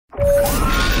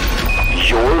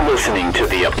listening to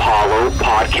the Apollo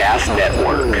Podcast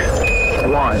Network.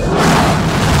 One.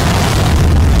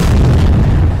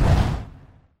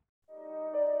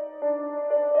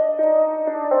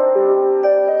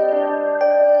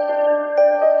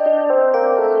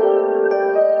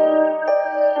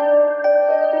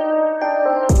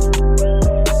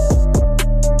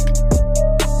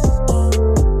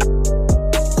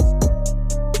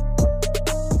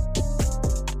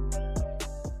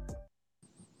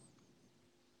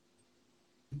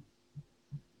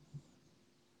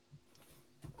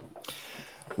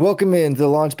 Welcome in to the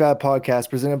Launchpad Podcast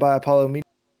presented by Apollo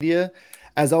Media.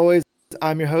 As always,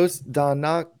 I'm your host, Don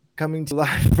Knock, coming to you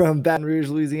live from Baton Rouge,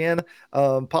 Louisiana,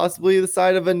 possibly the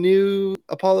site of a new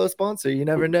Apollo sponsor. You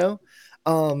never know.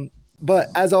 But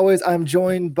as always, I'm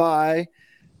joined by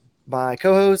my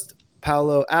co-host,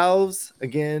 Paulo Alves.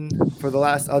 Again,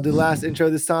 I'll do the last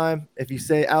intro this time. If you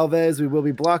say Alves, we will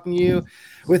be blocking you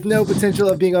with no potential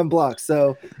of being unblocked.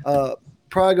 So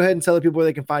probably go ahead and tell the people where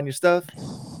they can find your stuff.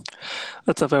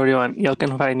 What's up, everyone? You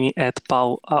can find me at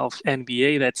Paulo Alves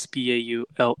NBA. That's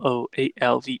PAULOALVES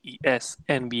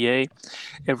NBA.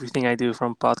 Everything I do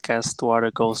from podcasts to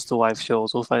articles to live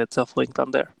shows will find itself linked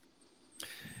on there.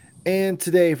 And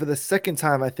today, for the second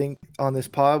time, I think, on this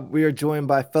pod, we are joined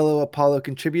by fellow Apollo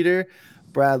contributor,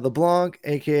 Brad LeBlanc,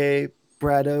 a.k.a.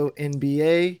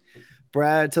 BraddeauxNBA.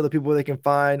 Brad, tell the people where they can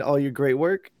find all your great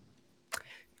work.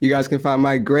 You guys can find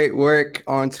my great work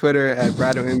on Twitter at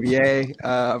BraddeauxNBA.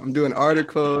 I'm doing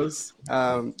articles,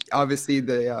 obviously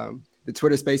the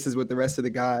Twitter spaces with the rest of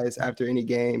the guys after any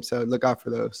game. So look out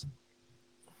for those.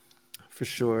 For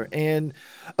sure. And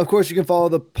of course, you can follow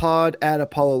the pod at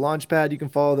Apollo Launchpad. You can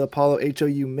follow the Apollo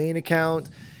HOU main account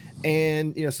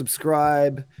and,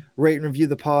 subscribe, rate and review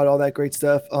the pod, all that great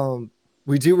stuff.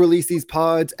 We do release these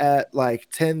pods at like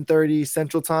 10:30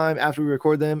 Central Time after we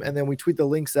record them. And then we tweet the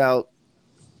links out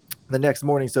the next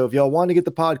morning. So if y'all want to get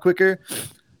the pod quicker,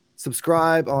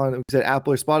 subscribe on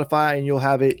Apple or Spotify, and you'll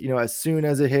have it, as soon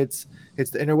as it hits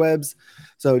the interwebs.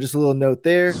 So just a little note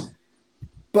there.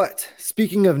 But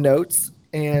speaking of notes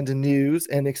and news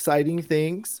and exciting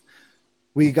things,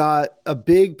 we got a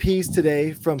big piece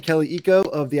today from Kelly Iko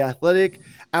of The Athletic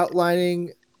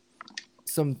outlining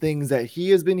some things that he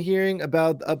has been hearing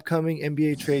about the upcoming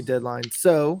NBA trade deadline.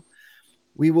 So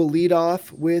we will lead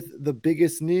off with the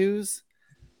biggest news.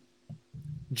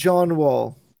 John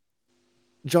Wall,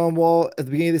 at the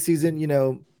beginning of the season,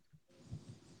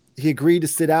 he agreed to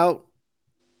sit out.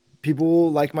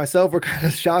 People like myself were kind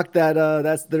of shocked that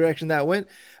that's the direction that went.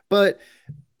 But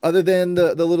other than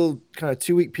the little kind of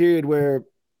 2-week period where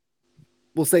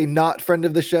we'll say not friend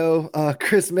of the show,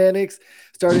 Chris Mannix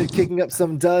started kicking up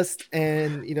some dust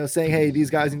and, saying, hey, these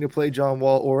guys need to play John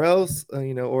Wall or else,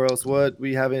 or else what?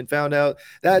 We haven't found out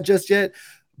that just yet.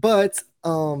 But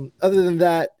other than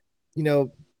that,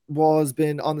 Wall has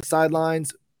been on the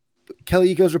sidelines.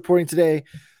 Kelly Iko's reporting today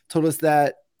told us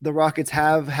that the Rockets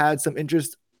have had some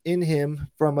interest in him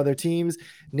from other teams,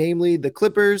 namely the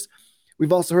Clippers.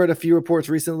 We've also heard a few reports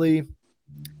recently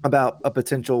about a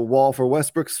potential Wall for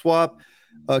Westbrook swap.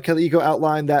 Kelly Iko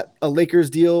outlined that a Lakers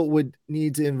deal would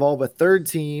need to involve a third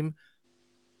team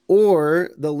or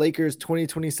the Lakers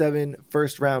 2027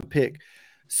 first round pick.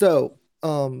 So,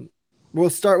 we'll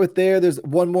start with there. There's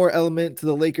one more element to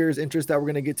the Lakers' interest that we're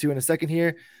going to get to in a second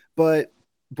here. But,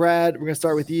 Brad, we're going to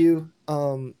start with you.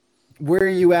 Where are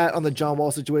you at on the John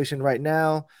Wall situation right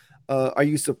now? Are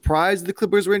you surprised the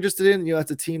Clippers were interested in?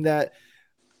 That's a team that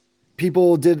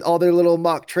people did all their little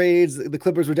mock trades. The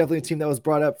Clippers were definitely a team that was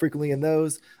brought up frequently in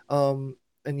those. And,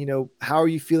 how are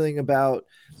you feeling about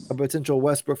a potential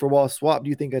Westbrook for Wall swap? Do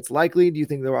you think it's likely? Do you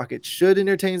think the Rockets should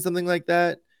entertain something like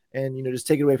that? And, just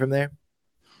take it away from there.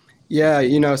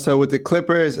 Yeah, so with the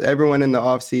Clippers, everyone in the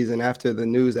offseason after the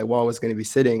news that Wall was going to be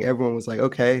sitting, everyone was like,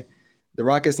 okay, the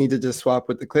Rockets need to just swap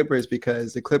with the Clippers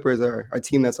because the Clippers are a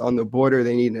team that's on the border.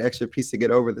 They need an extra piece to get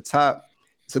over the top.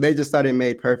 So they just thought it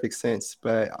made perfect sense.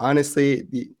 But honestly,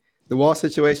 the Wall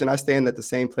situation, I stand at the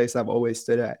same place I've always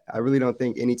stood at. I really don't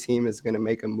think any team is going to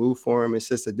make a move for him. It's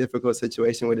just a difficult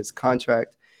situation with his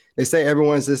contract. They say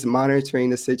everyone's just monitoring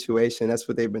the situation. That's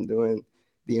what they've been doing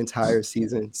the entire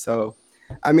season. So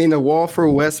the Wall for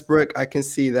Westbrook, I can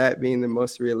see that being the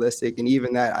most realistic. And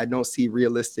even that, I don't see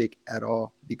realistic at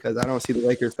all because I don't see the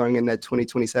Lakers throwing in that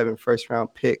 2027 first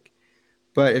round pick.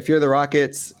 But if you're the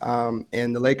Rockets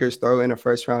and the Lakers throw in a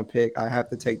first round pick, I have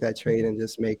to take that trade and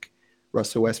just make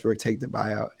Russell Westbrook take the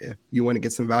buyout. If you want to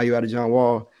get some value out of John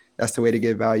Wall, that's the way to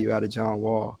get value out of John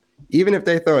Wall. Even if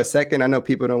they throw a second, I know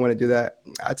people don't want to do that.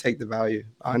 I take the value,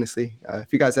 honestly.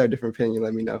 If you guys have a different opinion,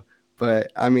 let me know.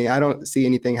 But, I don't see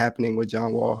anything happening with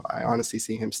John Wall. I honestly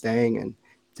see him staying and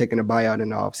taking a buyout in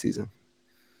the offseason.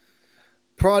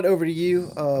 Prod, over to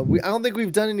you. I don't think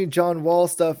we've done any John Wall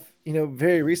stuff,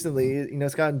 very recently.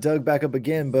 It's gotten dug back up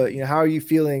again. But how are you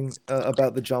feeling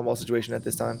about the John Wall situation at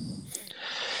this time?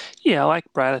 Yeah, like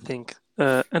Brad, I think.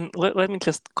 And let me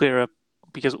just clear up,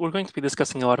 because we're going to be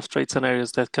discussing a lot of trade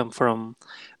scenarios that come from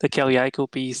the Kelly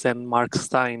Eichel piece and Mark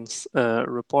Stein's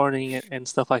reporting and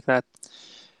stuff like that.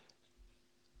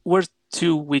 We're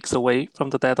 2 weeks away from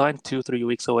the deadline, 3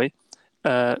 weeks away.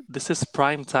 This is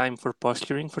prime time for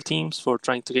posturing for teams, for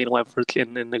trying to gain leverage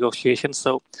in negotiations.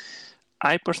 So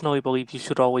I personally believe you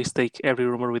should always take every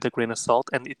rumor with a grain of salt,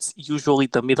 and it's usually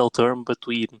the middle term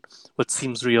between what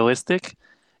seems realistic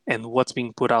and what's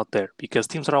being put out there, because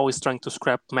teams are always trying to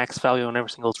scrap max value on every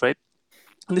single trade.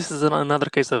 And this is another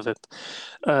case of it.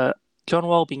 John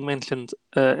Wall being mentioned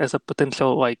as a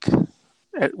potential,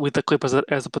 with the Clippers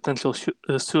as a potential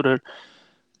suitor,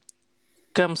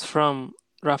 comes from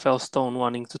Rafael Stone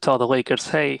wanting to tell the Lakers,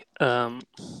 hey, I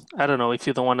don't know, if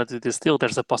you don't want to do this deal,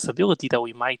 there's a possibility that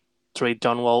we might trade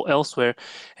John Wall elsewhere.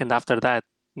 And after that,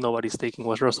 nobody's taking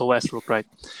was Russell Westbrook, right?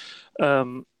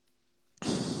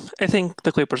 I think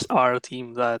the Clippers are a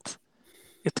team that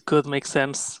it could make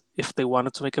sense if they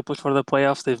wanted to make a push for the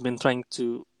playoffs. They've been trying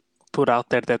to put out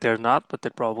there that they're not, but they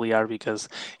probably are, because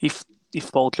if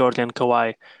Paul George and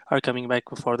Kawhi are coming back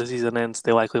before the season ends,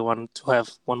 they likely want to have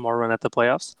one more run at the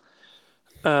playoffs.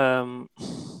 And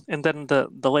then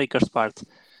the Lakers part,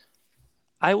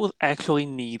 I would actually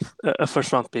need a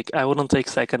first round pick. I wouldn't take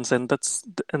seconds, and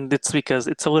it's because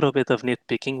it's a little bit of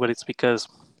nitpicking, but it's because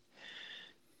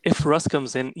if Russ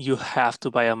comes in, you have to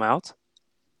buy him out.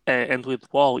 And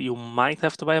with Wall, you might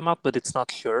have to buy him out, but it's not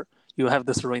sure. You have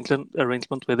this arrangement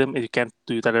with him, and you can't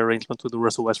do that arrangement with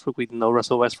Russell Westbrook. We know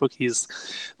Russell Westbrook; he's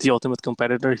the ultimate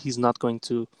competitor. He's not going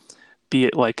to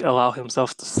allow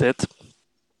himself to sit.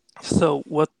 So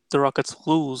what the Rockets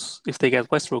lose if they get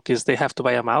Westbrook is they have to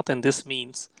buy him out, and this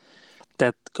means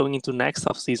that going into next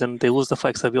offseason, they lose the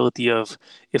flexibility of,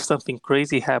 if something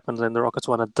crazy happens and the Rockets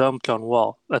want to dump John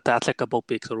Wall, attach a couple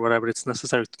picks or whatever it's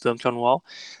necessary to dump John Wall,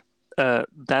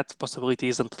 that possibility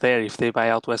isn't there if they buy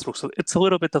out Westbrook. So it's a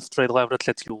little bit of trade leverage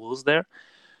that you lose there.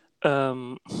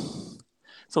 So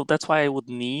that's why I would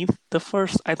need the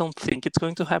first. I don't think it's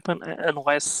going to happen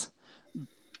unless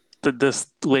the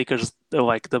Lakers,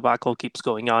 debacle keeps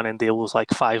going on and they lose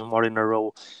 5 more in a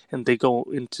row and they go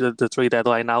into the trade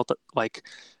deadline out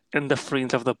in the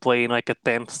fringe of the play in a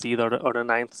 10th seed or a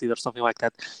 9th seed or something like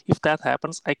that. If that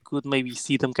happens, I could maybe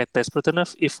see them get desperate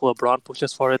enough. If LeBron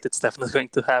pushes for it, it's definitely going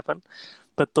to happen.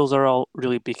 But those are all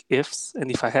really big ifs.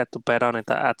 And if I had to bet on it,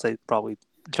 I'd say probably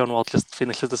John Wall just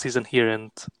finishes the season here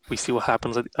and we see what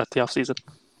happens at the offseason.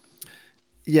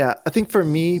 Yeah, I think for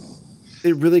me,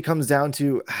 it really comes down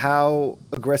to how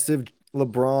aggressive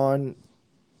LeBron,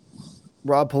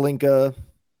 Rob Pelinka,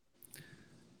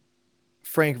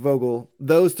 Frank Vogel,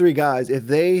 those 3 guys, if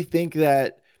they think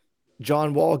that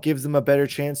John Wall gives them a better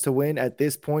chance to win at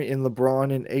this point in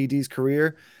LeBron and AD's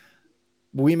career,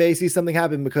 we may see something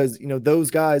happen, because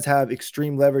those guys have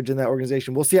extreme leverage in that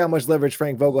organization. We'll see how much leverage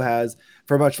Frank Vogel has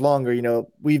for much longer.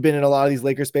 We've been in a lot of these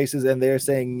Lakers spaces and they're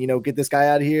saying, get this guy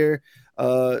out of here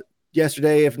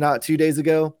yesterday, if not 2 days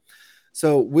ago.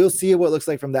 So we'll see what it looks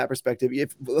like from that perspective.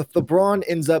 If LeBron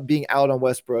ends up being out on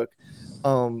Westbrook,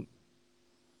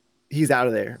 he's out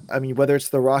of there. I mean, whether it's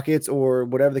the Rockets or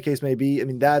whatever the case may be, I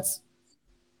mean, that's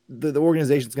the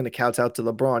organization's going to kowtow to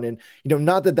LeBron. And,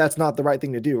 not that that's not the right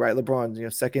thing to do, right?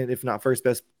 LeBron's, second, if not first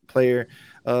best player,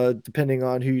 depending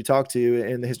on who you talk to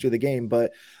in the history of the game.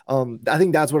 But I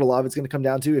think that's what a lot of it's going to come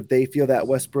down to. If they feel that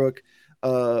Westbrook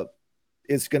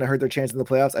is going to hurt their chance in the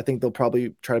playoffs, I think they'll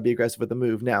probably try to be aggressive with the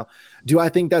move. Now, do I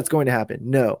think that's going to happen?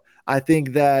 No. I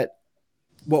think that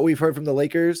what we've heard from the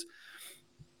Lakers,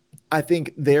 I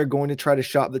think they're going to try to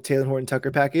shop the Taylor Horton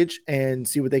Tucker package and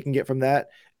see what they can get from that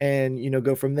and,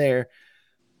 go from there.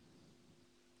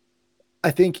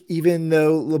 I think even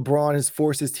though LeBron has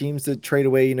forced his teams to trade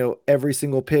away, every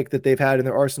single pick that they've had in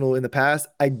their arsenal in the past,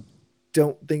 I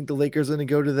don't think the Lakers are going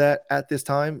to go to that at this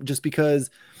time, just because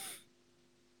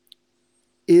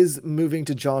is moving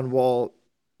to John Wall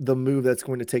the move that's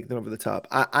going to take them over the top?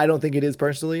 I don't think it is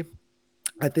personally.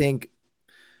 I think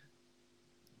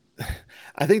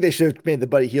they should have made the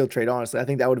Buddy Hield trade, honestly. I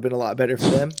think that would have been a lot better for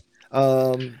them.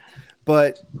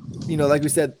 But, like we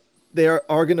said, they are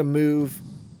going to move.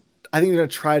 I think they're going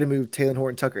to try to move Taylor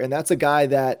Horton Tucker. And that's a guy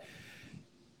that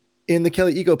in the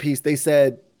Kelly Ego piece, they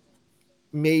said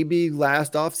maybe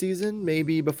last offseason,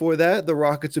 maybe before that, the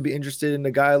Rockets would be interested in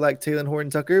a guy like Taylor Horton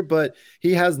Tucker, but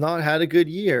he has not had a good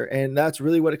year. And that's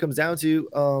really what it comes down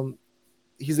to.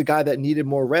 He's a guy that needed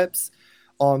more reps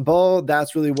on ball,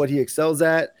 that's really what he excels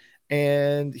at.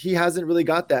 And he hasn't really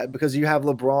got that because you have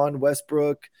LeBron,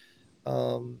 Westbrook.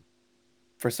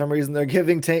 For some reason, they're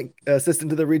giving tank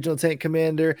assistant to the regional tank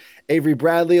commander, Avery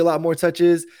Bradley, a lot more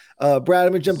touches. Brad,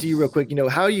 I'm going to jump to you real quick.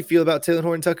 How do you feel about Taylor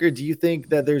Horton-Tucker? Do you think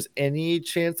that there's any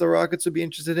chance the Rockets would be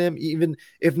interested in him, even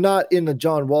if not in the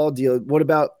John Wall deal? What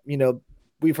about,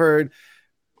 we've heard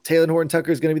Taylor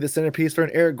Horton-Tucker is going to be the centerpiece for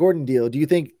an Eric Gordon deal. Do you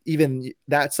think even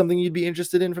that's something you'd be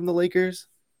interested in from the Lakers?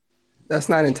 That's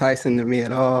not enticing to me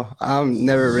at all. I've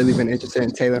never really been interested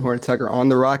in Taylor Horton-Tucker on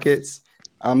the Rockets.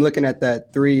 I'm looking at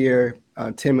that 3-year,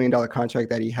 $10 million contract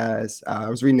that he has. I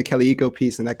was reading the Kelly Eco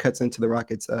piece, and that cuts into the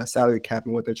Rockets' salary cap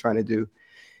and what they're trying to do.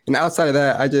 And outside of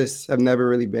that, I just have never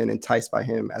really been enticed by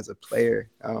him as a player.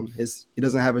 He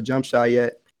doesn't have a jump shot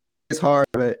yet. It's hard,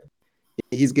 but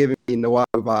he's giving me Noah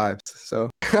vibes. So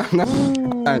I'm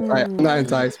not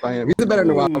enticed by him. He's a better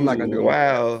Noah. I'm not gonna do it.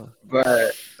 Wow.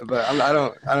 But I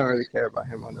don't really care about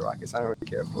him on the Rockets. I don't really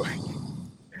care for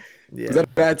him. Yeah. Is that a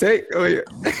bad take? Oh yeah.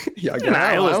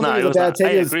 It was not. It was bad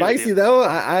take. It's spicy though.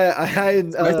 I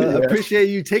appreciate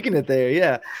you taking it there.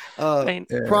 Yeah.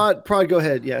 Prod, go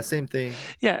ahead. Yeah, same thing.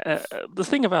 Yeah. The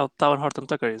thing about Taylor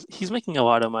Horton-Tucker is he's making a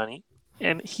lot of money,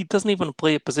 and he doesn't even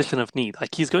play a position of need.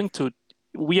 Like he's going to.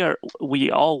 We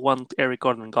all want Eric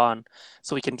Gordon gone,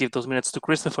 so we can give those minutes to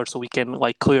Christopher, so we can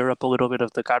clear up a little bit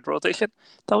of the guard rotation.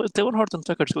 Taylor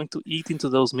Horton-Tucker is going to eat into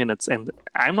those minutes, and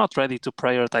I'm not ready to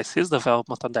prioritize his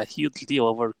development on that huge deal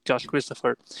over Josh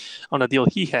Christopher on a deal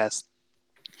he has.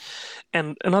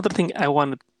 And another thing I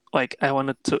wanted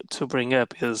to bring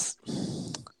up is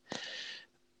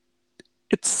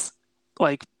it's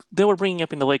like they were bringing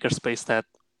up in the Lakers space that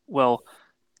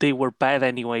they were bad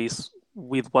anyways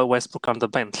with Westbrook on the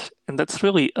bench. And that's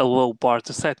really a low bar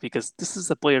to set because this is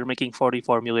a player making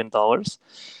 $44 million.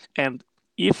 And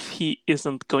if he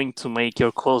isn't going to make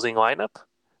your closing lineup,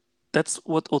 that's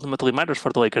what ultimately matters for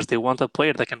the Lakers. They want a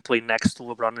player that can play next to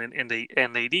LeBron and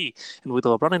AD. And with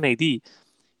LeBron and AD,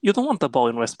 you don't want the ball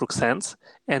in Westbrook's hands,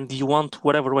 and you want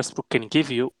whatever Westbrook can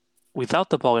give you without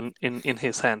the ball in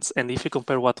his hands. And if you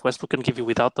compare what Westbrook can give you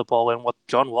without the ball and what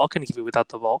John Wall can give you without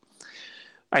the ball,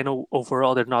 I know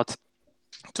overall they're not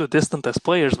too distant as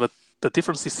players, but the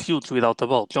difference is huge without the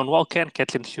ball. John Wall can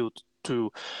catch and shoot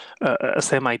to a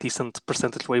semi-decent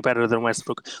percentage way better than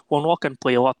Westbrook. John Wall can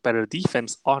play a lot better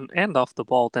defense on and off the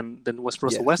ball than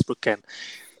Westbrook can.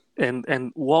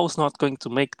 And Wall's not going to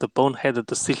make the boneheaded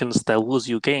decisions that lose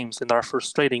you games and are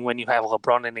frustrating when you have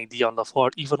LeBron and AD on the floor,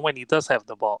 even when he does have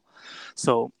the ball.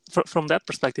 So from that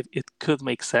perspective, it could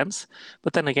make sense.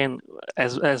 But then again,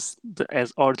 as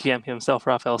our GM himself,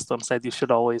 Rafael Stone, said, you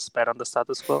should always bet on the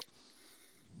status quo.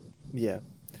 Yeah,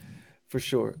 for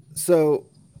sure. So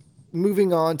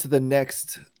moving on to the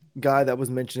next guy that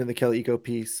was mentioned in the Kelly Eco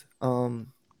piece,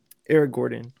 Eric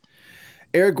Gordon.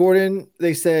 Eric Gordon,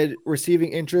 they said,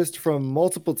 receiving interest from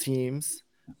multiple teams.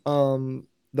 The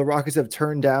Rockets have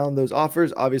turned down those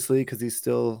offers, obviously, because he's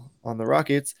still on the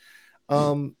Rockets.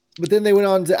 But then they went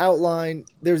on to outline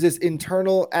there's this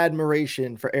internal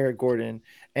admiration for Eric Gordon,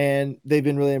 and they've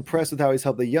been really impressed with how he's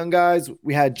helped the young guys.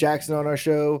 We had Jackson on our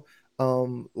show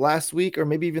last week, or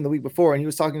maybe even the week before, and he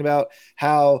was talking about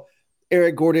how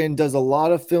Eric Gordon does a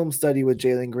lot of film study with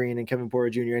Jalen Green and Kevin Porter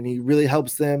Jr., and he really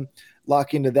helps them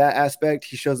lock into that aspect.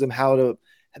 He shows them how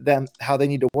they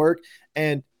need to work.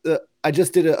 And I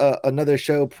just did another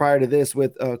show prior to this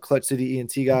with Clutch City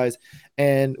ENT guys,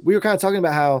 and we were kind of talking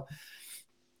about how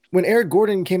when Eric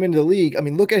Gordon came into the league, I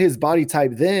mean, look at his body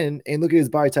type then and look at his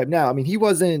body type now. I mean, he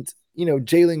wasn't,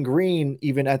 Jalen Green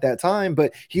even at that time,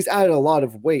 but he's added a lot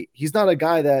of weight. He's not a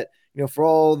guy that, for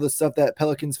all the stuff that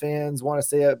Pelicans fans want to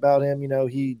say about him,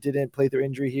 he didn't play through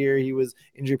injury here. He was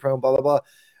injury prone, blah, blah, blah.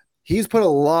 He's put a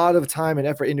lot of time and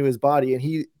effort into his body, and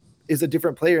he is a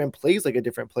different player and plays like a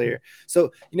different player.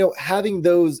 So, having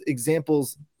those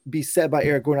examples be set by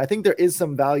Eric Gordon, I think there is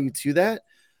some value to that.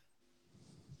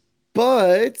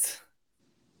 But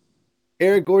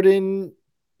Eric Gordon,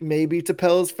 maybe to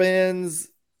Pels fans,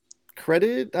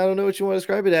 credit, I don't know what you want to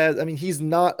describe it as. I mean, he's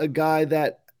not a guy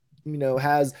that,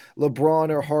 has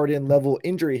LeBron or Harden level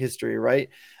injury history, right?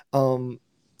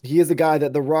 He is a guy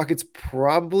that the Rockets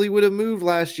probably would have moved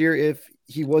last year if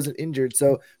he wasn't injured.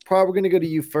 So probably going to go to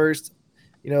you first.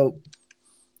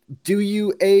 Do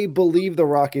you A, believe the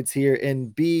Rockets here,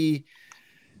 and B,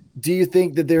 do you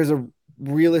think that there's a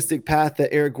realistic path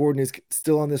that Eric Gordon is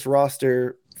still on this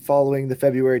roster following the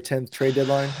February 10th trade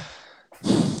deadline?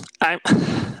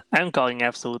 I'm calling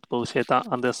absolute bullshit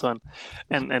on this one,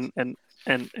 and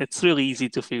it's really easy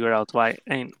to figure out why.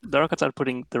 I mean, the Rockets are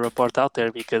putting the report out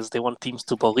there because they want teams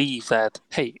to believe that,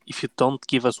 hey, if you don't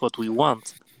give us what we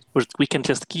want, we can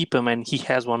just keep him, and he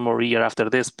has one more year after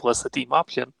this plus a team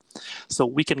option. So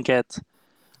we can get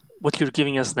what you're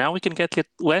giving us now. We can get it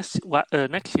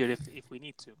next year if we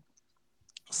need to.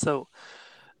 So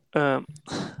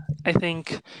I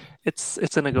think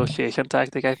it's a negotiation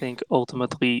tactic. I think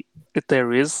ultimately if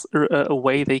there is a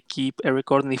way they keep Eric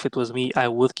Gordon. If it was me, I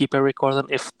would keep Eric Gordon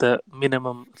if the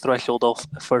minimum threshold of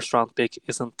a first round pick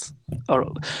isn't, or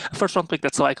a first round pick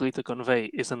that's likely to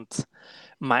convey isn't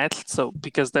matched. So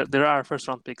because there are first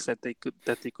round picks that they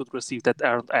could receive that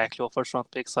aren't actual first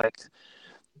round picks, like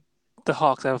the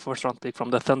Hawks have a first round pick from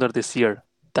the Thunder this year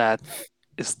that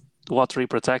is lottery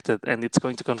protected, and it's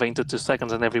going to convey into 2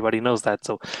 seconds, and everybody knows that.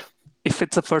 So if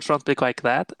it's a first round pick like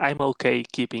that, I'm okay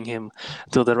keeping him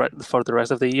for the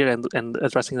rest of the year and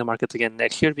addressing the market again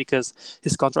next year, because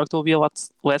his contract will be a lot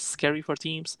less scary for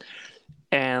teams.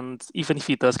 And even if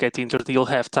he does get injured, he'll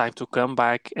have time to come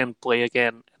back and play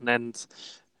again. And then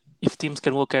if teams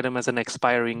can look at him as an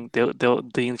expiring, the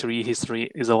injury history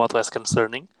is a lot less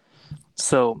concerning.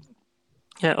 So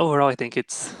yeah, overall, I think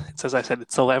it's as I said,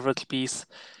 it's a leverage piece.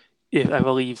 I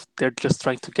believe they're just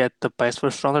trying to get the best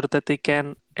first rounder that they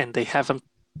can, and they haven't.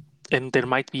 And there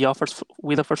might be offers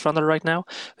with a first rounder right now.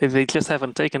 They just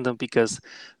haven't taken them because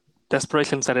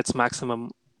desperation's at its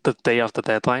maximum the day of the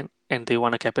deadline, and they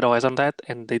want to capitalize on that,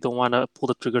 and they don't want to pull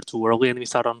the trigger too early and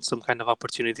miss out on some kind of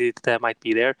opportunity that might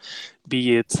be there,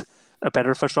 be it a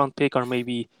better first round pick or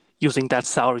maybe using that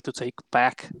salary to take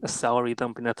back a salary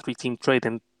dump in a 3-team trade,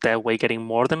 and that way getting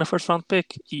more than a first round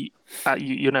pick.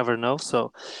 You never know.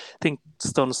 So I think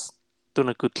Stone's done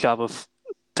a good job of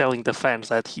telling the fans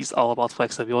that he's all about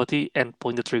flexibility, and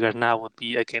pulling the trigger now would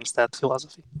be against that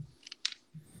philosophy.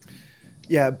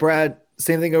 Yeah, Brad,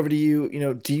 same thing over to you.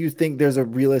 Do you think there's a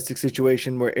realistic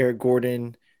situation where Eric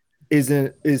Gordon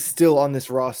is still on this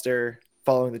roster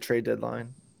following the trade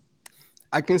deadline?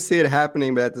 I can see it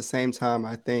happening, but at the same time,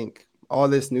 I think all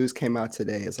this news came out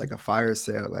today. It's like a fire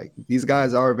sale. Like, these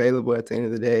guys are available at the end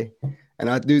of the day. And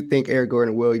I do think Eric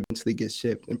Gordon will eventually get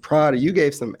shipped. And Prada, you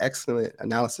gave some excellent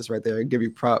analysis right there. I give you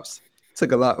props.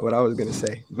 Took a lot what I was going to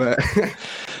say. But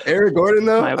Eric Gordon,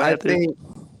 though, I think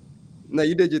 – no,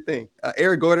 you did your thing.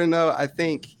 Eric Gordon, though, I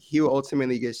think he will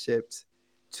ultimately get shipped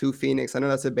to Phoenix. I know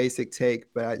that's a basic take,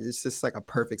 but it's just like a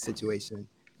perfect situation.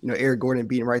 Eric Gordon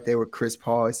being right there with Chris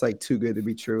Paul, it's like too good to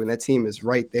be true. And that team is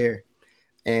right there.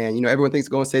 And, everyone thinks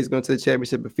Golden State's going to the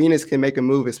championship, but Phoenix can make a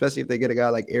move, especially if they get a guy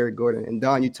like Eric Gordon. And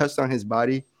Don, you touched on his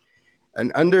body.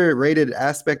 An underrated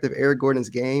aspect of Eric Gordon's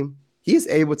game, he is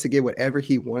able to get whatever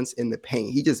he wants in the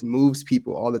paint. He just moves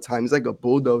people all the time. He's like a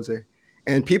bulldozer.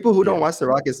 And people who don't watch the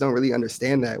Rockets don't really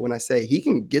understand that when I say he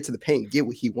can get to the paint and get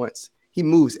what he wants. He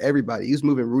moves everybody. He was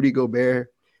moving Rudy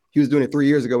Gobert. He was doing it 3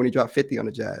 years ago when he dropped 50 on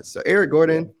the Jazz. So Eric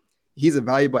Gordon, he's a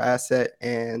valuable asset,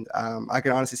 and I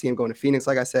can honestly see him going to Phoenix,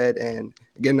 like I said. And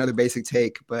again, another basic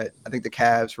take, but I think the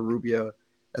Cavs for Rubio,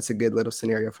 that's a good little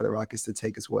scenario for the Rockets to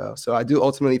take as well. So I do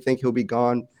ultimately think he'll be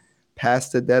gone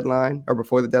past the deadline or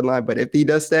before the deadline. But if he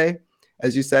does stay,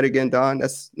 as you said again, Don,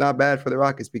 that's not bad for the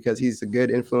Rockets because he's a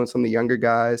good influence on the younger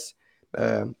guys.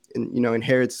 And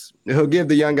he'll give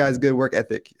the young guys good work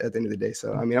ethic at the end of the day.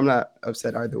 So, I mean, I'm not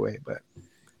upset either way, but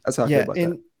that's how I feel about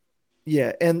that.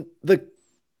 Yeah, and the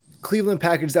Cleveland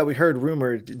package that we heard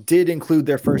rumored did include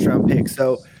their first round pick.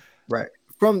 So right.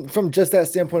 From just that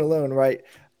standpoint alone, right,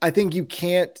 I think you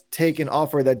can't take an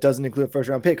offer that doesn't include a first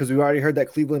round pick because we already heard that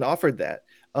Cleveland offered that.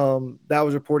 That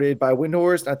was reported by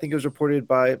Windhorst. I think it was reported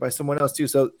by someone else too.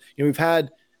 So, we've had,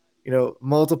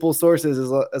 multiple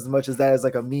sources as much as that is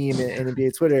like a meme in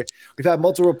NBA Twitter. We've had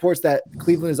multiple reports that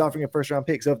Cleveland is offering a first round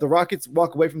pick. So if the Rockets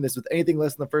walk away from this with anything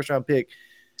less than the first round pick,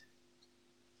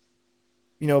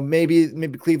 maybe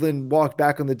Cleveland walked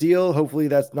back on the deal. Hopefully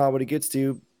that's not what it gets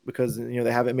to because,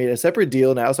 they haven't made a separate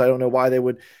deal now. So I don't know why they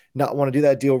would not want to do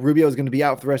that deal. Rubio is going to be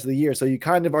out for the rest of the year. So you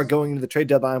kind of are going into the trade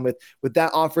deadline with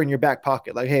that offer in your back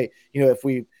pocket. Like, hey, if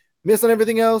we miss on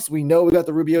everything else, we know we got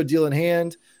the Rubio deal in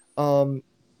hand.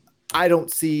 I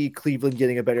don't see Cleveland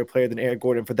getting a better player than Eric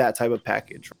Gordon for that type of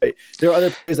package, right? There are other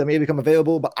players that may become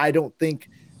available, but I don't think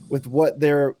with what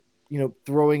they're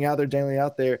throwing out there, dangling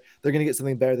out there, they're going to get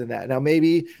something better than that. Now,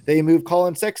 maybe they move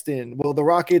Colin Sexton. Well, the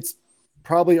Rockets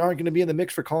probably aren't going to be in the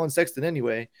mix for Colin Sexton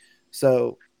anyway.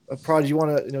 So, Prod, you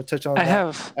want to touch on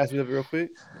that? Ask me that real quick.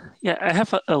 Yeah, I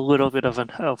have a little bit of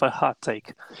a hot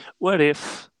take. What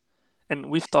if, and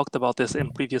we've talked about this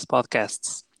in previous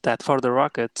podcasts, that for the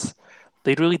Rockets,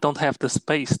 they really don't have the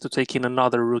space to take in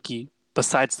another rookie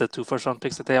besides the 2 first-round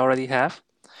picks that they already have.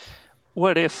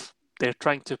 What if they're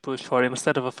trying to push for,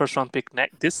 instead of a first-round pick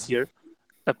this year,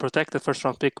 a protected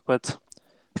first-round pick, but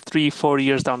 3-4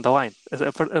 years down the line,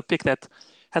 a pick that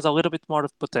has a little bit more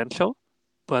of potential,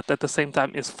 but at the same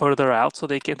time is further out, so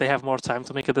they have more time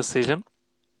to make a decision.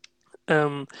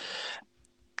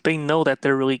 They know that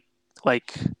they're really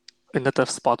like in a tough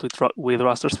spot with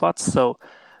roster spots. So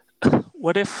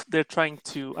what if they're trying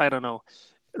to, I don't know,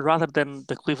 rather than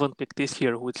the Cleveland pick this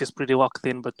year, which is pretty locked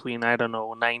in between, I don't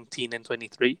know, 19 and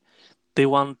 23, they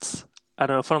want, I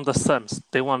don't know, from the Suns.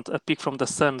 They want a pick from the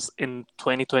Suns in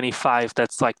 2025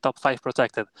 that's like top 5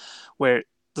 protected, where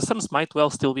the Suns might well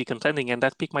still be contending, and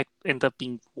that pick might end up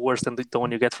being worse than the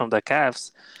one you get from the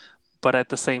Cavs. But at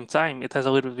the same time, it has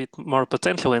a little bit more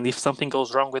potential. And if something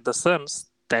goes wrong with the Suns,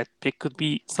 that pick could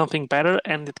be something better,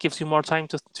 and it gives you more time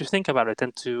to think about it,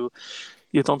 and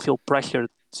you don't feel pressured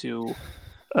to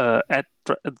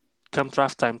come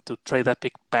draft time to trade that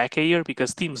pick back a year,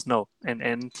 because teams know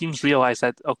and teams realize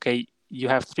that, okay, you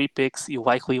have 3 picks, you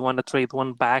likely want to trade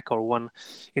one back or one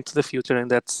into the future, and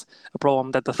that's a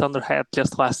problem that the Thunder had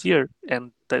just last year,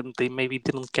 and then they maybe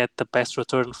didn't get the best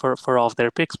return for all of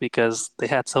their picks because they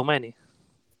had so many.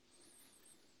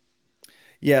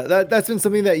 Yeah, that's been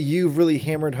something that you've really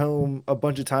hammered home a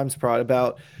bunch of times, Prod,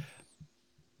 about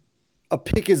a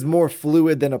pick is more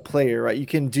fluid than a player, right? You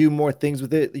can do more things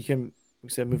with it. You can, like we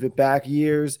said, move it back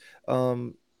years.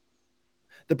 The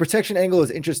protection angle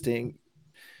is interesting.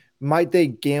 Might they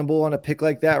gamble on a pick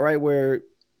like that, right? Where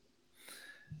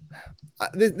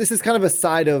this is kind of a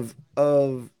side of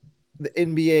the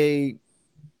NBA,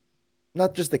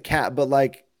 not just the cap, but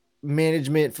like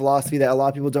management philosophy that a lot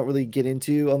of people don't really get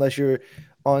into unless you're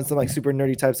on some like super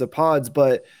nerdy types of pods.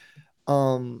 But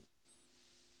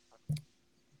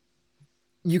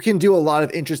you can do a lot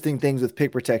of interesting things with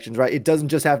pick protections, right? It doesn't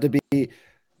just have to be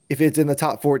if it's in the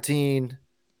top 14,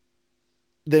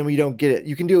 then we don't get it.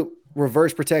 You can do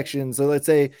reverse protection. So let's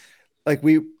say like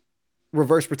we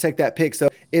reverse protect that pick. So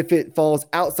if it falls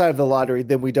outside of the lottery,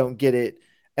 then we don't get it.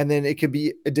 And then it could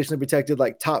be additionally protected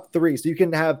like top 3. So you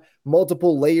can have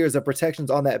multiple layers of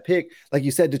protections on that pick, like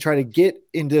you said, to try to get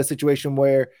into a situation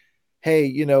where, hey,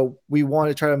 you know, we want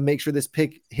to try to make sure this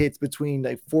pick hits between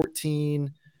like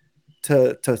 14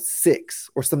 to 6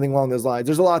 or something along those lines.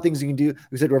 There's a lot of things you can do.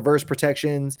 We said reverse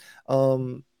protections.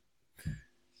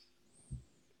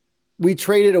 We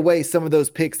traded away some of those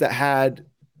picks that had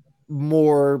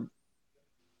more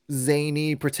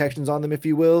zany protections on them, if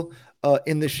you will,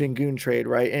 in the Şengün trade,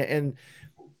 right? And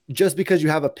just because you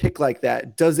have a pick like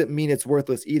that doesn't mean it's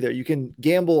worthless either. You can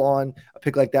gamble on a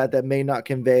pick like that may not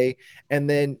convey, and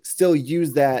then still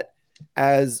use that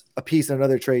as a piece in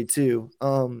another trade too.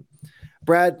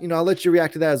 Brad, you know, I'll let you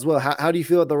react to that as well. How do you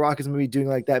feel about the Rockets maybe doing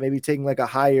like that, maybe taking like a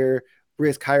higher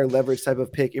risk, higher leverage type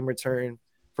of pick in return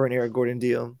for an Eric Gordon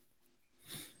deal?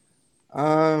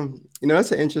 You know,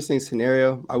 that's an interesting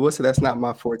scenario. I will say that's not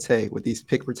my forte with these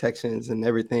pick protections and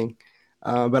everything.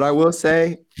 But I will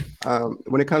say,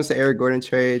 when it comes to Eric Gordon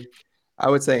trade, I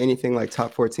would say anything like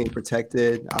top 14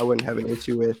 protected, I wouldn't have an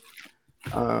issue with.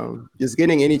 Just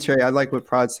getting any trade. I like what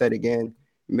Prod said again,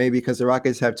 maybe because the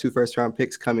Rockets have 2 first-round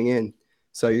picks coming in.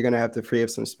 So you're going to have to free up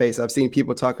some space. I've seen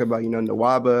people talk about, you know,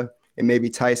 Nwaba and maybe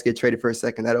Tice get traded for a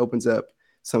second. That opens up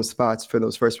some spots for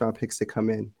those first-round picks to come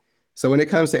in. So when it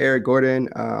comes to Eric Gordon,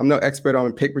 I'm no expert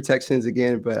on pick protections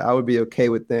again, but I would be okay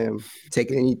with them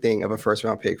taking anything of a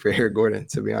first-round pick for Eric Gordon,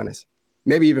 to be honest.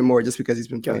 Maybe even more just because he's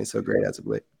been playing so great as of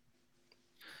late.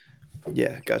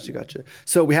 Yeah, gotcha.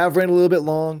 So we have ran a little bit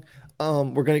long.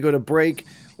 We're going to go to break.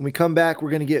 When we come back,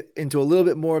 we're going to get into a little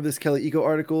bit more of this Kelly Iko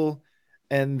article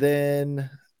and then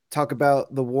talk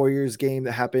about the Warriors game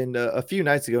that happened a few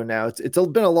nights ago now. It's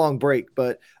been a long break,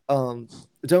 but don't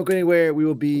go anywhere. We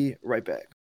will be right back.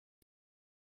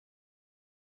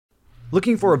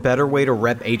 Looking for a better way to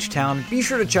rep H-Town? Be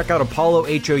sure to check out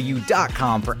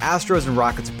ApolloHOU.com for Astros and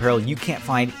Rockets apparel you can't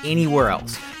find anywhere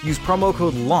else. Use promo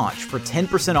code LAUNCH for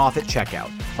 10% off at checkout.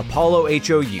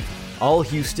 ApolloHOU. All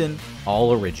Houston,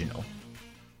 all original.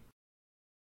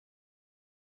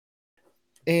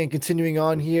 And continuing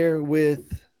on here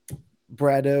with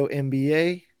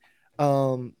BraddeauxNBA.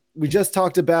 We just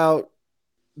talked about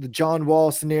the John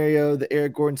Wall scenario, the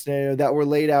Eric Gordon scenario that were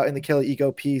laid out in the Kelly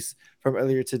Iko piece from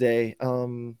earlier today.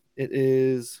 It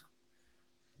is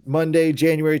Monday,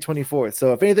 January 24th.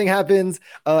 So if anything happens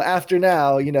after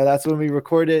now, you know, that's when we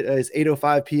record it. It's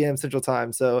 8:05 p.m. Central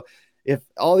Time. So if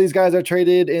all these guys are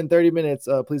traded in 30 minutes,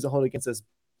 please don't hold it against us.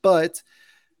 But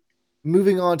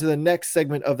moving on to the next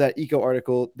segment of that Iko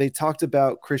article, they talked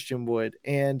about Christian Wood.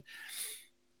 And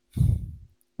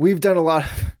we've done a lot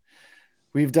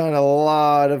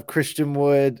of Christian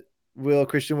Wood. Will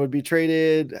Christian Wood be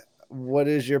traded? What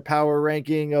is your power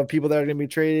ranking of people that are going to be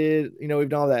traded? You know, we've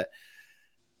done all that.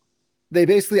 They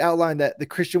basically outlined that the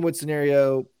Christian Wood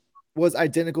scenario was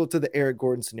identical to the Eric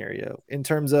Gordon scenario in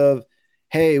terms of,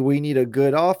 hey, we need a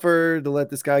good offer to let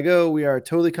this guy go. We are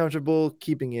totally comfortable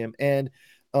keeping him. And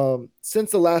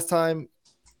since the last time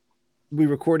we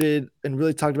recorded and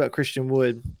really talked about Christian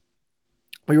Wood,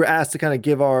 we were asked to kind of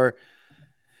give our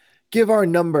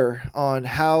number on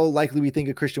how likely we think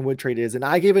a Christian Wood trade is. And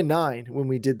I gave a 9 when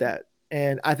we did that.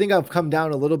 And I think I've come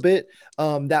down a little bit.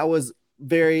 That was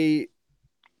very,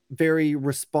 very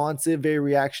responsive, very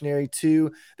reactionary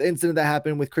to the incident that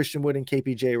happened with Christian Wood and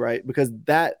KPJ, right? Because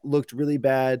that looked really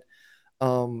bad.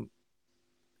 Coach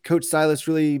Silas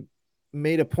really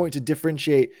made a point to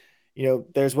differentiate,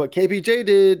 there's what KPJ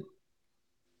did,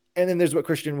 and then there's what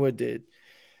Christian Wood did.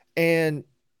 And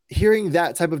hearing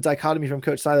that type of dichotomy from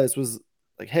Coach Silas was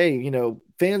like, hey,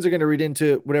 fans are going to read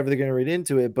into it, whatever they're going to read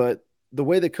into it. But the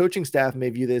way the coaching staff may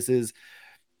view this is,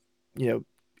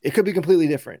 it could be completely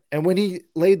different. And when he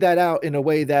laid that out in a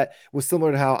way that was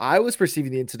similar to how I was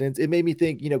perceiving the incidents, it made me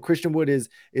think, Christian Wood is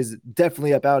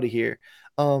definitely up out of here.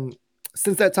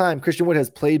 Since that time, Christian Wood has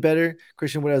played better.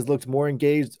 Christian Wood has looked more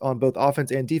engaged on both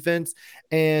offense and defense.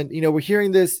 And, we're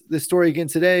hearing this story again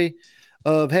today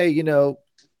of, hey,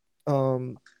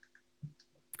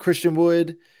 Christian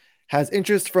Wood has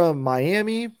interest from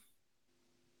Miami.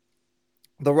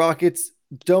 The Rockets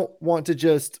don't want to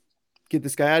just get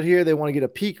this guy out here. They want to get a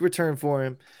peak return for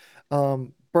him.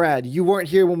 Brad, you weren't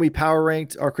here when we power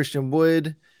ranked our Christian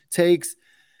Wood takes.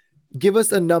 Give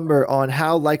us a number on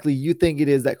how likely you think it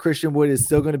is that Christian Wood is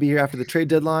still going to be here after the trade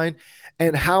deadline.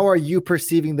 And how are you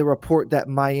perceiving the report that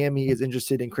Miami is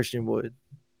interested in Christian Wood?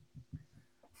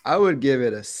 I would give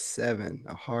it a 7,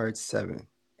 a hard 7.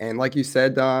 And like you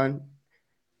said, Don,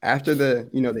 after the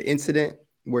incident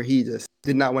where he just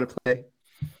did not want to play,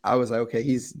 I was like, okay,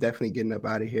 he's definitely getting up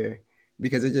out of here,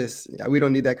 because we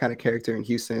don't need that kind of character in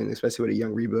Houston, especially with a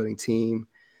young rebuilding team.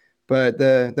 But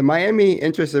the Miami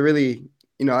interests are really,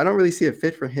 I don't really see a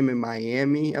fit for him in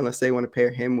Miami unless they want to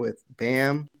pair him with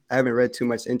Bam. I haven't read too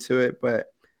much into it, but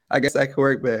I guess that could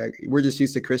work. But we're just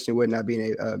used to Christian Wood not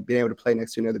being able to play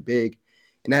next to another big.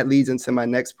 And that leads into my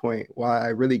next point, why I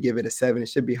really give it a 7. It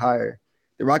should be higher.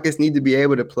 The Rockets need to be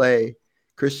able to play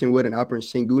Christian Wood and Alperen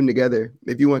Sengun together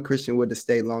if you want Christian Wood to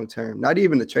stay long-term. Not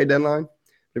even the trade deadline.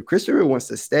 But if Christian Wood wants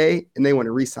to stay and they want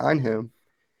to re-sign him,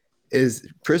 is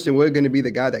Christian Wood going to be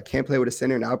the guy that can't play with a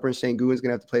center, and Alperen Sengun is going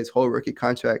to have to play his whole rookie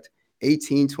contract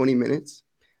 18, 20 minutes?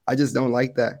 I just don't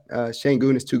like that.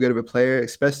 Sengun is too good of a player,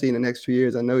 especially in the next 2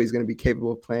 years. I know he's going to be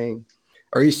capable of playing,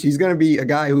 or he's going to be a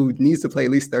guy who needs to play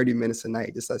at least 30 minutes a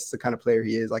night. Just that's the kind of player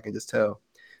he is, I can just tell.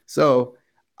 So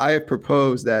I have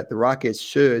proposed that the Rockets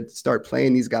should start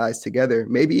playing these guys together,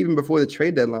 maybe even before the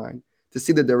trade deadline, to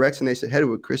see the direction they should head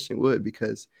with Christian Wood,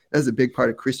 because that's a big part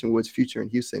of Christian Wood's future in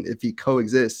Houston if he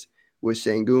coexists with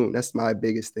Sengun. That's my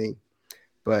biggest thing.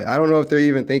 But I don't know if they're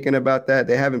even thinking about that.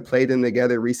 They haven't played them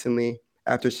together recently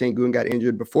after Sengun got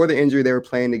injured. Before the injury, they were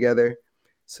playing together.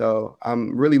 So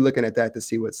I'm really looking at that to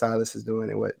see what Silas is doing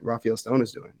and what Rafael Stone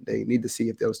is doing. They need to see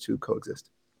if those two coexist.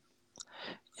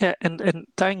 Yeah, and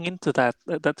tying into that,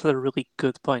 that's a really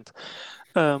good point.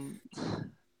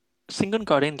 Sengun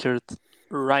got injured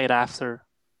right after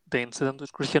the incident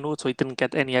with Christian Wood, so he didn't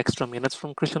get any extra minutes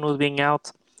from Christian Wood being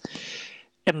out.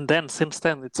 And then, since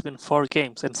then, it's been 4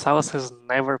 games, and Silas has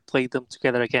never played them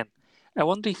together again. I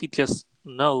wonder if he just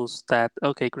knows that,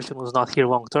 okay, Christian was not here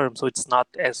long term, so it's not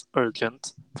as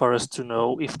urgent for us to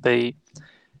know if they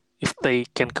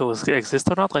can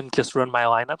coexist or not. Let me just run my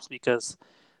lineups, because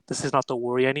this is not a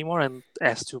worry anymore. And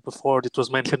as to before, it was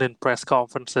mentioned in press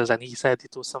conferences, and he said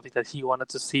it was something that he wanted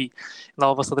to see, and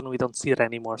all of a sudden we don't see it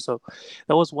anymore. So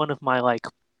that was one of my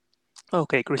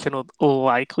okay, Christian Wood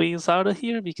likely is out of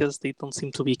here because they don't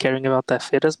seem to be caring about that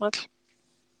fit as much.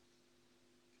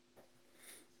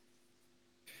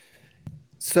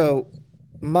 So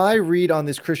my read on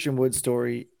this Christian Wood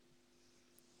story,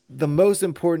 the most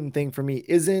important thing for me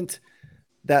isn't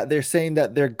that they're saying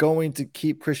that they're going to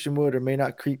keep Christian Wood or may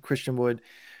not keep Christian Wood.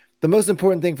 The most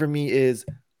important thing for me is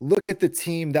look at the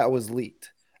team that was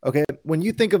leaked. Okay. When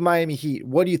you think of Miami Heat,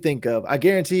 what do you think of? I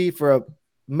guarantee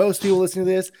most people listening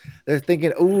to this, they're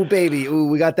thinking, "Ooh, baby, ooh,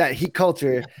 we got that Heat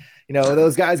culture."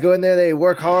 Those guys go in there, they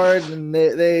work hard, and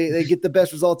they get the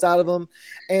best results out of them.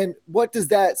 And what does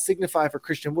that signify for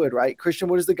Christian Wood, right? Christian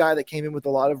Wood is the guy that came in with a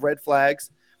lot of red flags.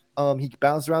 He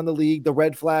bounced around the league. The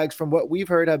red flags, from what we've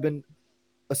heard, have been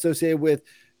associated with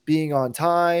being on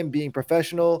time, being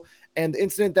professional. And the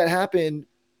incident that happened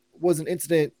was an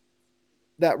incident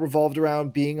that revolved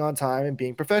around being on time and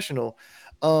being professional.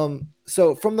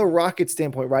 So from the Rockets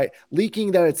standpoint, right,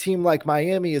 leaking that a team like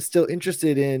Miami is still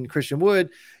interested in Christian Wood,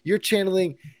 you're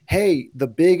channeling, hey, the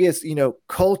biggest,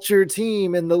 culture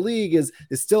team in the league is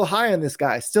still high on this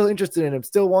guy, still interested in him,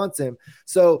 still wants him.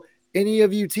 So any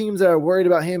of you teams that are worried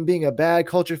about him being a bad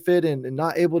culture fit and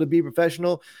not able to be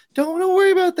professional, don't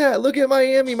worry about that. Look at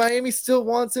Miami. Miami still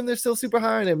wants him. They're still super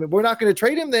high on him. And we're not going to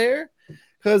trade him there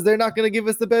because they're not going to give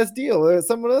us the best deal.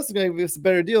 Someone else is going to give us a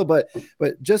better deal. But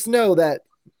just know that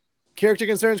character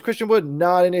concerns, Christian Wood,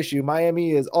 not an issue.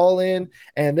 Miami is all in,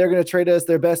 and they're going to trade us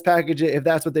their best package if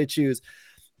that's what they choose.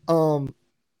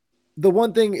 The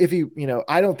one thing,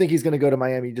 I don't think he's going to go to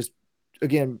Miami, just,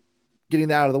 again, getting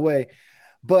that out of the way.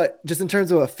 But just in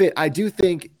terms of a fit, I do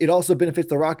think it also benefits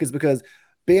the Rockets because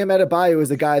Bam Adebayo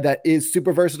is a guy that is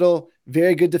super versatile,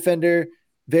 very good defender,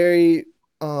 very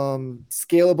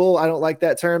scalable. I don't like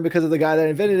that term because of the guy that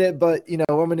invented it, but, I'm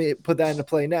going to put that into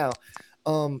play now.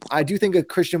 I do think a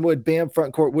Christian Wood Bam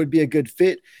front court would be a good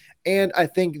fit. And I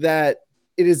think that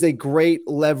it is a great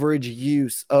leverage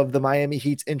use of the Miami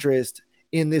Heat's interest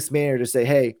in this manner to say,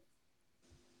 hey,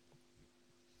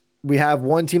 we have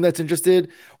one team that's interested.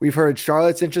 We've heard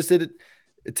Charlotte's interested.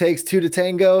 It takes 2 to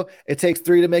tango. It takes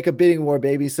 3 to make a bidding war,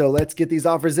 baby. So let's get these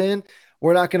offers in.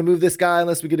 We're not going to move this guy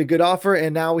unless we get a good offer.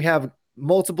 And now we have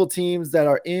multiple teams that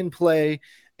are in play.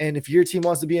 And if your team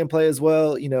wants to be in play as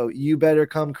well, you better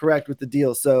come correct with the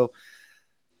deal. So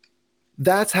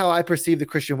that's how I perceive the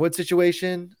Christian Wood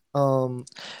situation.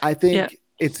 I think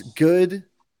it's good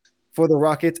for the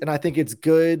Rockets, and I think it's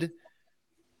good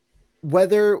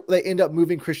whether they end up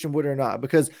moving Christian Wood or not.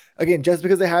 Because, again, just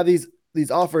because they have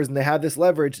these offers and they have this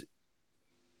leverage,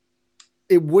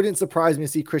 it wouldn't surprise me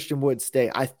to see Christian Wood stay.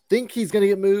 I think he's going to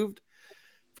get moved.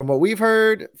 From what we've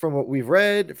heard, from what we've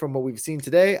read, from what we've seen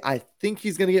today, I think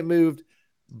he's going to get moved.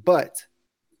 But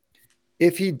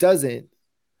if he doesn't,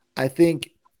 I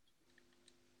think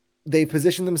they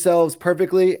position themselves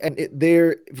perfectly. And if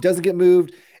he doesn't get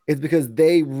moved, it's because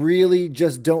they really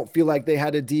just don't feel like they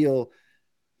had a deal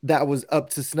that was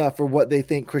up to snuff for what they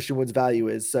think Christian Wood's value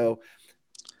is. So,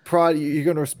 Prod, you're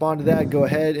going to respond to that. Go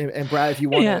ahead. And Brad, if you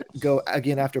want to go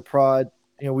again after Prod,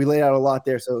 we laid out a lot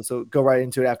there. So go right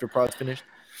into it after Prod's finished.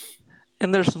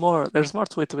 And there's more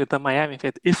to it with the Miami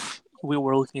fit. If we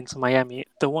were looking into Miami,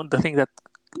 the thing that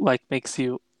makes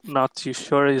you not too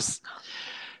sure is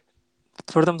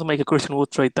for them to make a Christian Wood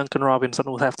trade, Duncan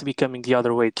Robinson would have to be coming the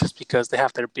other way just because they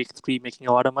have their big three making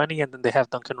a lot of money, and then they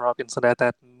have Duncan Robinson at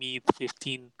that mid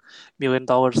 $15 million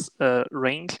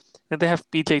range. And they have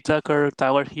PJ Tucker,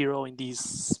 Tyler Hero in these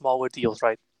smaller deals,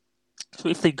 right? So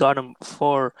if they got him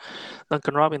for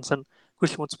Duncan Robinson,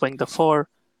 Christian Wood's playing the 4,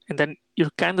 and then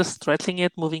you're kind of stretching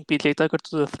it, moving PJ Tucker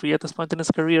to the 3 at this point in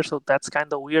his career, so that's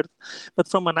kind of weird. But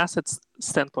from an assets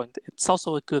standpoint, it's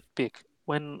also a good pick.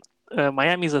 When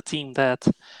Miami is a team that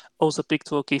owes a pick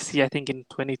to OKC, I think in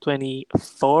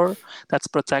 2024, that's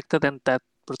protected, and that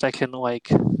protection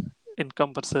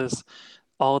encompasses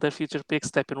all their future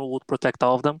picks. Steppenwolf would protect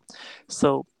all of them.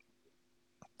 So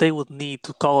they would need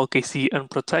to call OKC and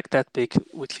protect that pick,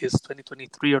 which is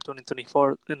 2023 or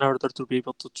 2024, in order to be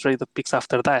able to trade the picks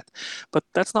after that. But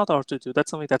that's not hard to do.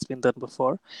 That's something that's been done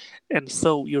before. And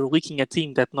so you're leaking a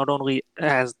team that not only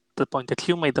has the point that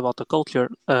you made about the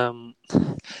culture,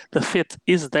 the fit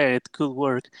is there, it could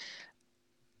work.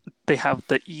 They have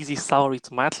the easy salary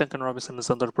to match. Duncan Robinson is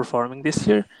underperforming this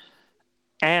year.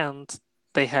 And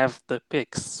they have the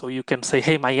picks. So you can say,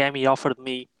 hey, Miami offered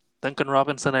me Duncan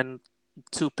Robinson and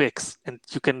 2 picks, and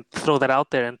you can throw that out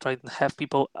there and try to have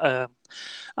people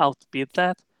outbid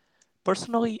that.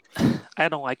 Personally, I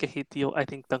don't like a Heat deal. I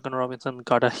think Duncan Robinson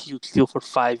got a huge deal for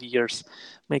 5 years,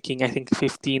 making, I think,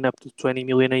 15 up to 20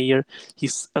 million a year.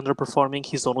 He's underperforming.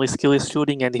 His only skill is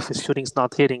shooting, and if his shooting's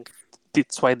not hitting,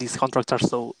 that's why these contracts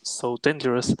are so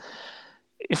dangerous.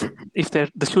 If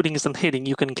the shooting isn't hitting,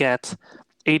 you can get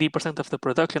 80% of the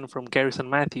production from Garrison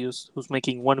Matthews, who's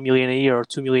making $1 million a year or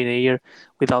 $2 million a year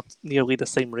without nearly the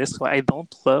same risk. So I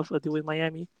don't love a deal with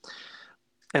Miami.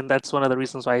 And that's one of the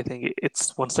reasons why I think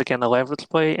it's once again a leverage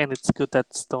play, and it's good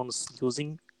that Stone's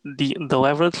using the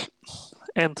leverage.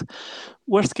 And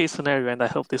worst case scenario, and I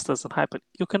hope this doesn't happen,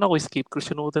 you can always keep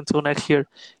Christian Wood until next year.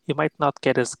 You might not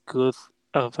get as good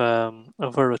of a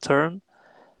return,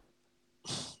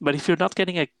 but if you're not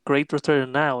getting a great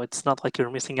return now, it's not like you're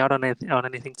missing out on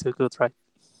anything too good, right?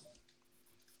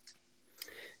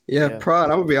 Yeah. Prod,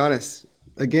 I'm gonna be honest.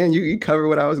 Again, you cover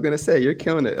what I was gonna say. You're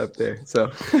killing it up there.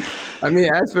 So,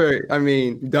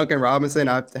 Duncan Robinson,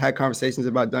 I've had conversations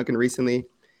about Duncan recently.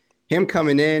 Him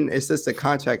coming in, it's just a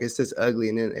contract. It's just ugly.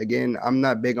 And then again, I'm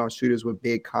not big on shooters with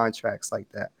big contracts like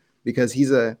that because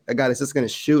he's a guy that's just gonna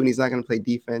shoot and he's not gonna play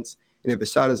defense. And if the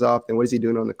shot is off, then what is he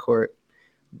doing on the court?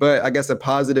 But I guess a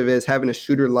positive is having a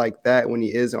shooter like that when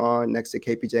he is on next to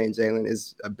KPJ and Jalen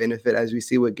is a benefit, as we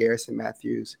see with Garrison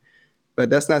Matthews. but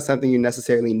that's not something you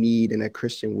necessarily need in a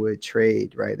Christian Wood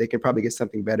trade, right? They can probably get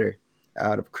something better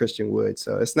out of Christian Wood.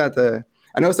 So it's not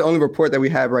I know it's the only report that we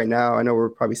have right now. I know we're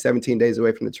probably 17 days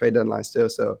away from the trade deadline still.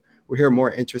 So we're hearing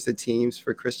more interested teams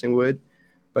for Christian Wood.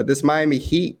 But this Miami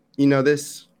Heat,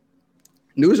 this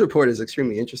news report is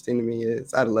extremely interesting to me.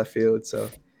 It's out of left field. So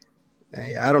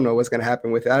I don't know what's going to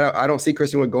happen with it. I don't see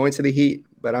Christian Wood going to the Heat,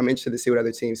 but I'm interested to see what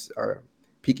other teams are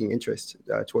piquing interest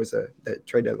towards the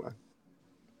trade deadline.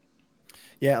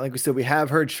 Yeah, like we said, we have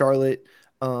heard Charlotte.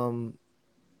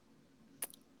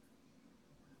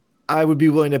 I would be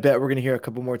willing to bet we're going to hear a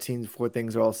couple more teams before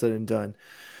things are all said and done.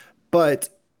 But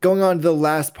going on to the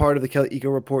last part of the Kelly Eco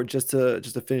report, just to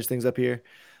finish things up here,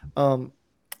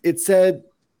 it said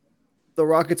the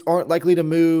Rockets aren't likely to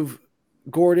move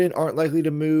Gordon, aren't likely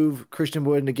to move Christian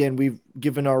Wood. And again, we've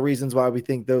given our reasons why we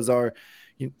think those are,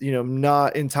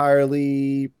 not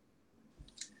entirely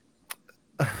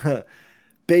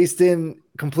based in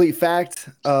complete fact,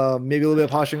 maybe a little bit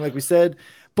of posturing, like we said.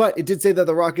 But it did say that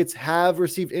the Rockets have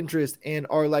received interest and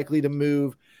are likely to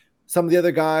move some of the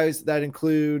other guys that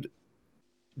include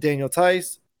Daniel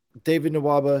Tice, David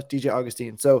Nwaba, DJ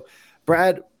Augustine. So,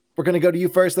 Brad, we're going to go to you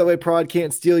first. That way Prod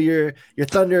can't steal your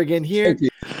thunder again here.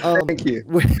 Thank you.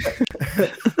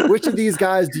 Which of these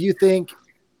guys do you think,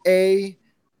 A,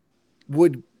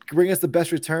 would bring us the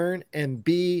best return, and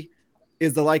B,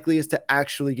 is the likeliest to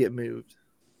actually get moved?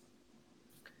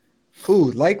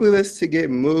 Likeliest to get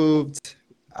moved,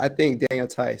 I think Daniel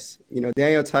Tice.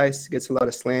 Daniel Tice gets a lot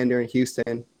of slander in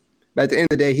Houston. But at the end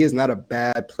of the day, he is not a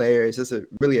bad player. It's just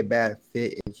really a bad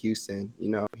fit in Houston.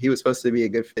 He was supposed to be a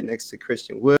good fit next to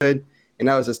Christian Wood, and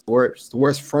that was just the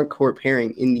worst front court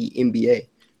pairing in the NBA.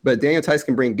 But Daniel Tice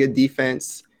can bring good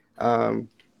defense.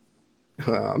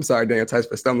 I'm sorry, Daniel Tice,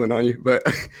 for stumbling on you, but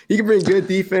he can bring good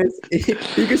defense. He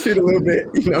can shoot a little bit.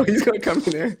 He's going to come in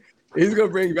there. He's going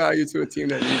to bring value to a team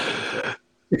that needs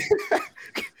him.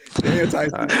 Daniel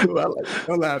Tice is cool. I like it.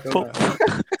 Don't laugh.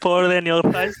 Poor Daniel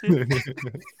Tice.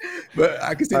 But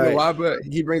I can see Nwaba.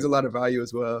 He brings a lot of value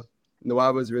as well.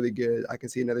 Nwaba is really good. I can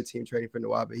see another team trading for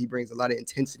Nwaba. He brings a lot of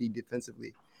intensity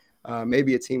defensively.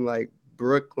 Maybe a team like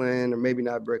Brooklyn, or maybe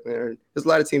not Brooklyn. There's a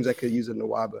lot of teams that could use a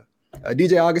Nwaba.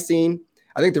 DJ Augustine.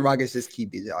 I think the Rockets just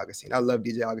keep DJ Augustine. I love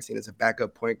DJ Augustine as a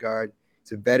backup point guard.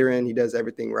 He's a veteran. He does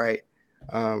everything right.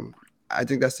 I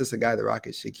think that's just a guy the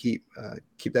Rockets should keep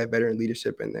that veteran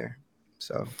leadership in there.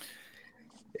 So,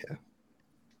 yeah.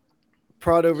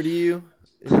 Prod, over to you.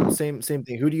 Same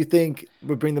thing. Who do you think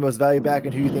would bring the most value back,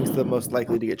 and who do you think is the most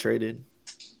likely to get traded?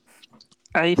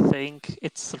 I think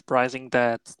it's surprising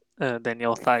that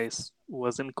Daniel Tice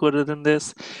was included in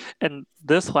this, and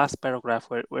this last paragraph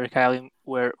where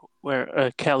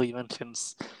Kelly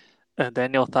mentions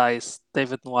Daniel Tice,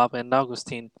 David Nwaba, and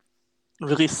Augustine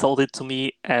really sold it to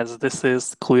me as this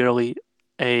is clearly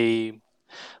a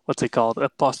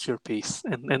posture piece.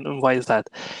 And why is that?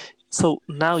 So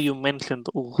now you mentioned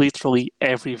literally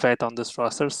every vet on this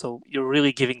roster, so you're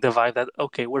really giving the vibe that,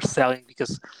 okay, we're selling,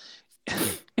 because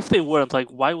if they weren't,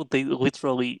 why would they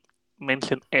literally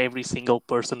mention every single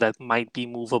person that might be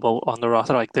movable on the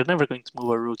roster? They're never going to move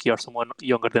a rookie or someone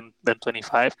younger than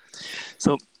 25.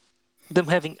 So them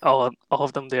having all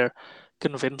of them there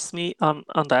convinced me on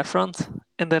that front.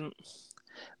 And then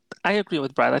I agree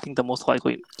with Brad. I think the most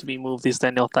likely to be moved is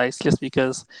Daniel Tice, just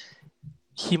because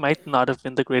he might not have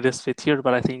been the greatest fit here,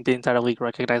 but I think the entire league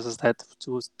recognizes that it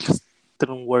just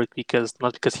didn't work,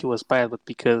 not because he was bad, but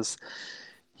because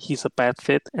he's a bad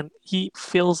fit, and he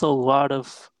fills a lot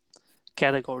of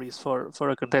categories for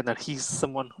a contender. He's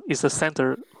a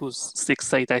center who's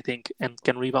 6'8", I think, and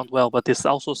can rebound well, but is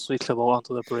also switchable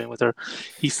onto the perimeter.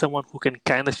 He's someone who can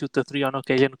kind of shoot the three on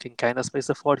occasion, who can kind of space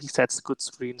the floor. He sets good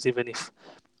screens, even if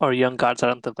our young guards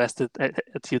aren't the best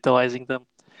at utilizing them.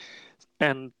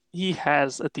 And he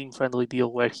has a team-friendly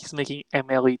deal where he's making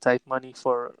MLE-type money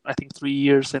for, I think, 3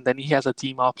 years, and then he has a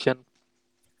team option.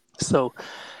 So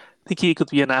I think he could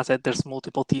be an asset. There's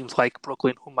multiple teams like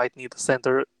Brooklyn who might need a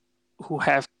center, who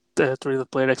have traded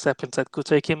player exceptions that could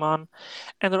take him on.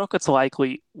 And the Rockets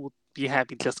likely would be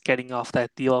happy just getting off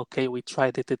that deal. Okay, we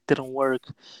tried it didn't work.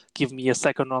 Give me a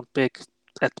second-round pick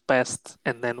at best,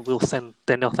 and then we'll send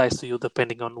Daniel Tice to you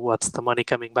depending on what's the money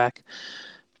coming back.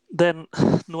 Then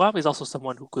Nwaba is also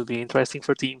someone who could be interesting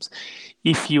for teams.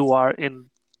 If you are in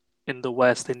the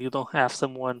West and you don't have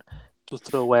someone to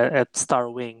throw at star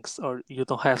wings, or you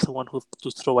don't have someone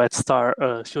to throw at star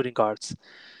shooting guards,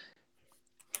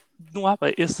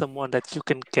 Nwaba is someone that you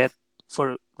can get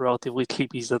for relatively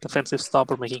cheap. He's a defensive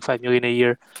stopper making $5 million a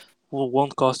year, who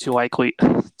won't cost you likely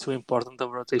too important of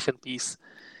a rotation piece.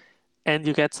 And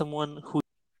you get someone who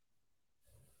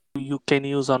you can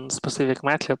use on specific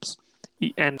matchups.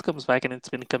 And comes back, and it's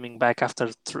been coming back after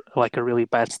like a really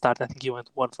bad start. I think he went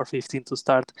 1 for 15 to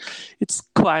start. It's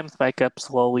climbed back up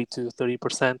slowly to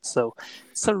 30%, so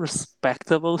it's a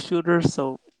respectable shooter,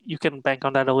 so you can bank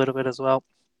on that a little bit as well.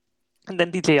 And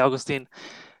then DJ Augustin,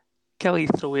 Kelly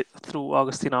threw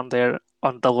Augustin on there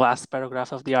on the last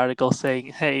paragraph of the article saying,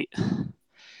 hey,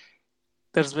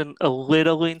 there's been a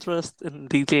little interest in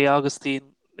DJ Augustin.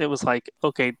 It was like,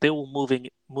 okay, they will move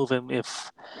him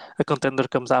if a contender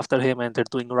comes after him and they're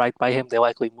doing right by him, they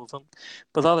likely move him.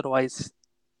 But otherwise,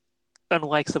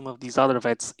 unlike some of these other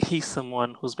vets, he's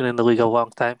someone who's been in the league a long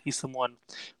time. He's someone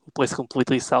who plays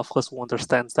completely selfless, who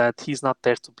understands that he's not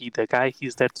there to be the guy.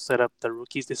 He's there to set up the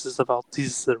rookies. This is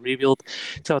a rebuild.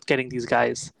 It's about getting these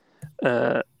guys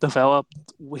developed.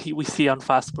 We see on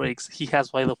fast breaks, he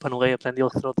has wide open layups and he'll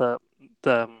throw the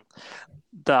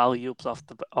alley-oops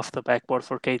off the backboard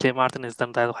for KJ Martin. Has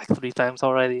done that like 3 times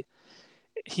already.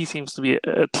 He seems to be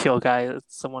a chill guy,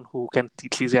 someone who can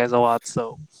teach these guys a lot.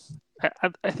 So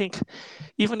I think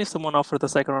even if someone offered the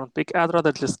second round pick, I'd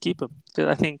rather just keep him.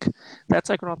 I think that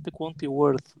second round pick won't be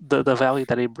worth the value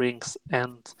that he brings,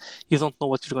 and you don't know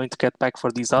what you're going to get back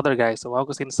for these other guys. So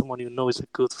Augustine is someone you know is a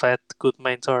good vet, good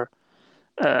mentor.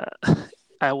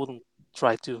 I wouldn't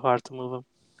try too hard to move him.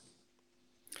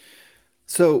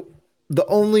 So the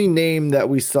only name that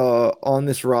we saw on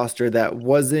this roster that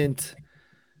wasn't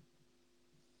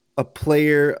a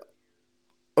player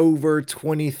over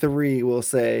 23, we'll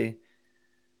say,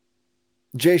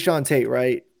 Jae'Sean Tate,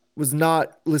 right, was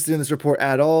not listed in this report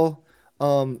at all.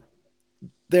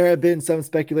 There had been some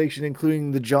speculation,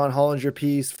 including the John Hollinger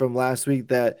piece from last week,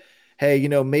 that, hey,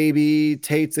 maybe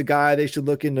Tate's a guy they should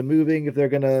look into moving if they're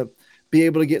going to be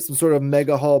able to get some sort of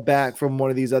mega haul back from one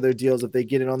of these other deals. If they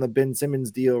get in on the Ben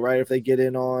Simmons deal, right? If they get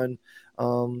in on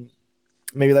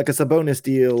maybe like a Sabonis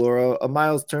deal or a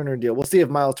Miles Turner deal. We'll see if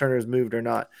Miles Turner is moved or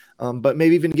not. But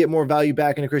maybe even get more value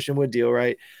back in a Christian Wood deal,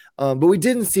 right? But we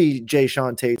didn't see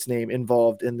Jae'Sean Tate's name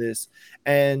involved in this.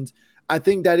 And I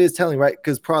think that is telling, right?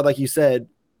 Because Prod, like you said,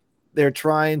 they're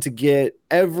trying to get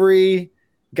every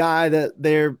guy that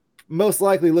they're most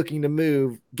likely looking to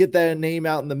move, get that name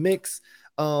out in the mix,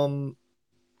 and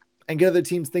get other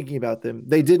teams thinking about them.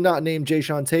 They did not name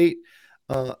Jae'Sean Tate.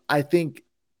 I think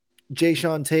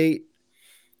Jae'Sean Tate,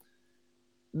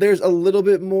 there's a little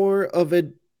bit more of a,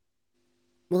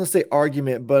 well, let's say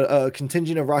argument, but a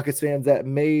contingent of Rockets fans that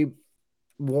may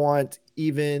want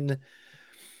even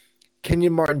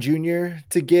Kenyon Martin Jr.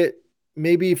 to get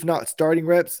maybe, if not starting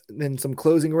reps, then some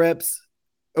closing reps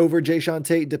over Jae'Sean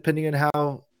Tate, depending on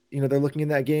how they're looking in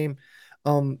that game.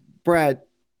 Brad,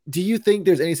 do you think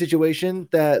there's any situation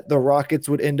that the Rockets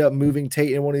would end up moving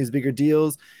Tate in one of these bigger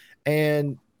deals?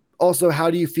 And also, how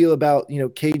do you feel about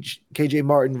KJ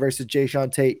Martin versus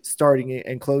Jae'Sean Tate starting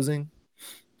and closing?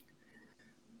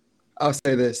 I'll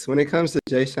say this. When it comes to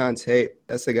Jae'Sean Tate,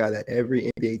 that's a guy that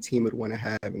every NBA team would want to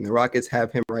have. And the Rockets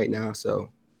have him right now, so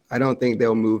I don't think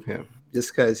they'll move him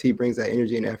just because he brings that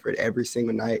energy and effort every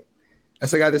single night.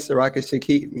 That's a guy that the Rockets should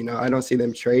keep. I don't see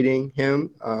them trading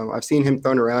him. I've seen him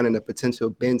thrown around in a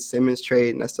potential Ben Simmons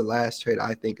trade, and that's the last trade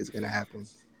I think is going to happen.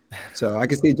 So I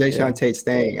can see Jae'Sean Tate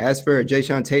staying. As for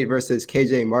Jae'Sean Tate versus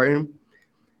KJ Martin,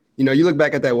 you look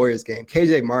back at that Warriors game.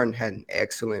 KJ Martin had an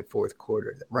excellent fourth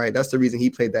quarter, right? That's the reason he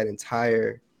played that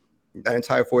entire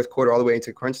fourth quarter all the way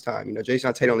into crunch time.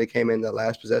 Jae'Sean Tate only came in the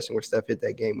last possession where Steph hit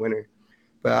that game winner.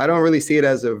 But I don't really see it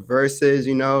as a versus,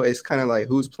 It's kind of like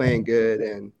who's playing good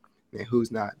and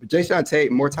who's not. But Jae'Sean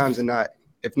Tate, more times than not,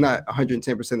 if not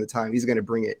 110% of the time, he's going to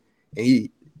bring it. And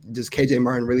KJ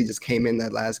Martin really just came in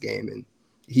that last game and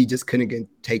he just couldn't get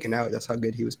taken out. That's how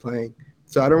good he was playing.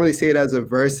 So I don't really see it as a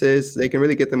versus. They can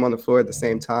really get them on the floor at the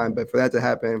same time. But for that to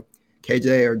happen,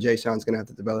 KJ or Jae'Sean's going to have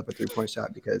to develop a three-point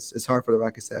shot because it's hard for the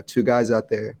Rockets to have 2 guys out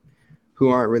there who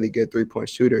aren't really good three-point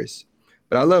shooters.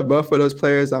 But I love both of those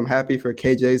players. I'm happy for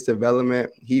KJ's development.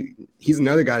 He's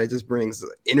another guy that just brings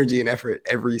energy and effort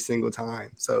every single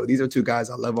time. So these are 2 guys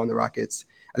I love on the Rockets.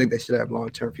 I think they should have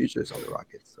long-term futures on the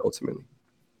Rockets, ultimately.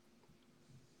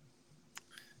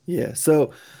 Yeah,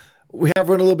 so we have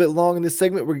run a little bit long in this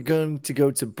segment. We're going to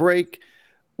go to break.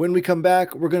 When we come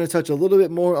back, we're going to touch a little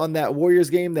bit more on that Warriors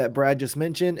game that Brad just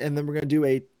mentioned, and then we're going to do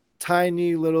a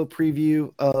tiny little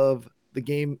preview of the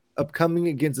game upcoming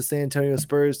against the San Antonio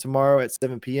Spurs tomorrow at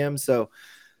 7 p.m. So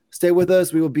stay with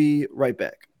us. We will be right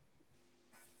back.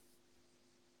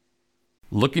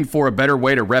 Looking for a better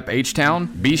way to rep H-Town?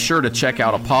 Be sure to check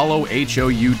out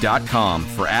ApolloHOU.com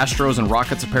for Astros and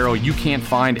Rockets apparel you can't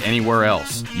find anywhere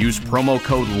else. Use promo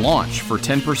code LAUNCH for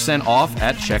 10% off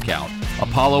at checkout.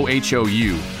 Apollo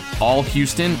HOU. All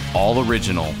Houston, all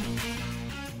original.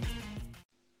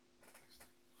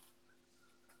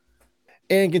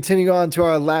 And continue on to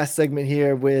our last segment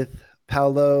here with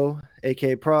Paulo,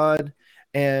 aka Prod,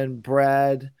 and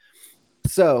Brad.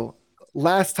 So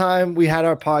last time we had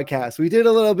our podcast, we did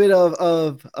a little bit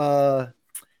of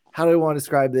how do I want to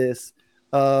describe this?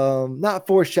 Not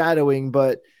foreshadowing,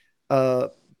 but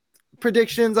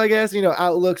predictions, I guess,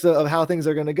 outlooks of how things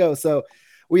are going to go. So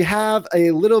we have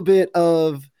a little bit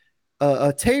of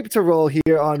a tape to roll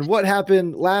here on what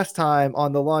happened last time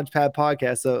on the Launchpad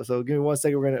podcast. So give me 1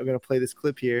 second. We're gonna play this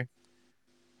clip here.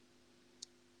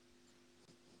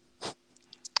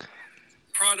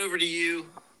 Prod, over to you.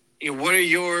 What are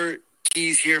your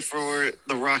keys here for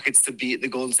the Rockets to beat the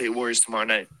Golden State Warriors tomorrow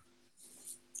night?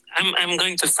 I'm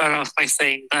going to start off by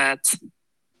saying that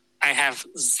I have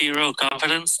zero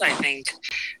confidence. I think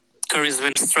Curry's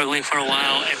been struggling for a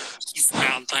while, and he's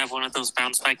bound to have one of those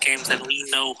bounce-back games, and we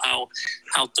know how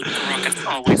the Rockets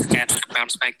always catch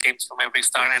bounce-back games from every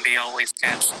start, and they always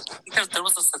catch. Because there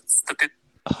was a statistic.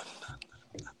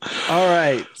 All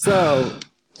right, so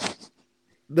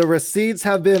the receipts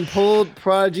have been pulled.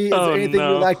 Prodigy, is there anything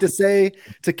you'd like to say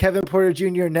to Kevin Porter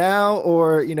Jr. now,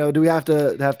 or do we have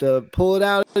to pull it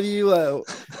out of you?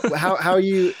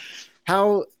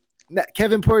 How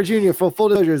Kevin Porter Jr. for full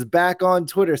disclosure is back on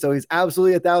Twitter, so he's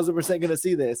absolutely 1,000% going to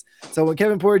see this. So when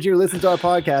Kevin Porter Jr. listens to our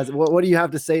podcast, what do you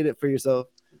have to say for yourself?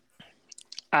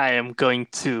 I am going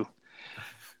to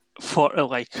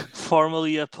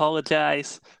formally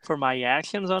apologize for my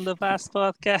actions on the past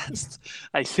podcast.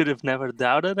 I should have never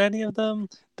doubted any of them.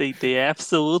 They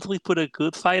absolutely put a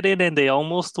good fight in, and they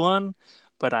almost won.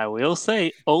 But I will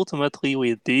say, ultimately,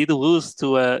 we did lose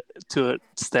to a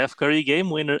Steph Curry game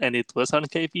winner, and it was on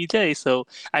KPJ. So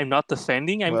I'm not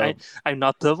defending. I'm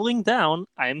not doubling down.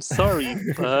 I'm sorry,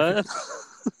 but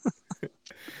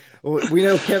we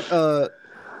know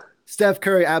Steph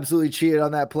Curry absolutely cheated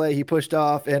on that play. He pushed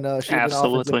off and should have been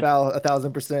offensive foul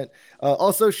 1,000%.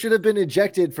 Also should have been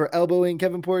ejected for elbowing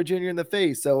Kevin Porter Jr. in the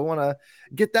face. So I want to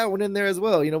get that one in there as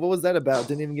well. What was that about?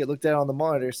 Didn't even get looked at on the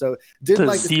monitor. So didn't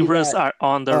the like to Zebras are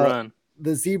on the run.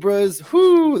 The Zebras,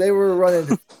 they were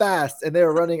running fast and they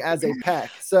were running as a pack.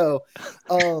 So,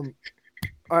 all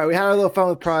right, we had a little fun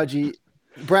with Prodigy.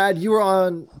 Brad, you were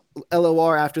on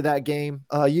LOR after that game.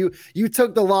 You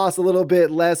took the loss a little bit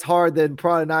less hard than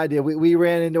Prod and I did. We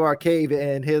ran into our cave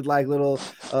and hid like little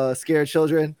scared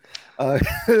children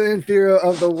in fear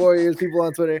of the Warriors, people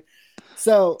on Twitter.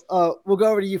 So we'll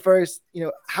go over to you first.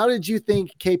 How did you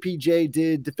think KPJ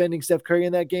did defending Steph Curry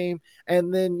in that game?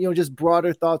 And then, just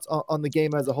broader thoughts on the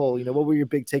game as a whole. What were your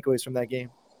big takeaways from that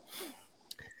game?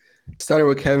 Starting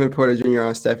with Kevin Porter Jr.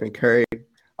 on Stephen Curry,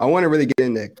 I want to really get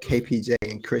into KPJ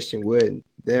and Christian Wood.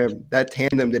 That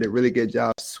tandem did a really good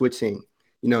job switching,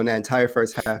 in that entire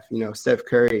first half. Steph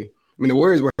Curry, the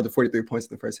Warriors were up to 43 points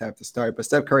in the first half to start, but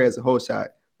Steph Curry as a whole shot,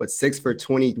 6 for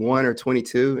 21 or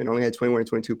 22 and only had 21 or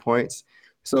 22 points.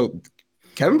 So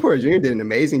Kevin Porter Jr. did an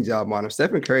amazing job on him.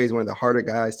 Stephen Curry is one of the harder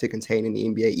guys to contain in the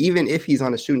NBA, even if he's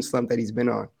on a shooting slump that he's been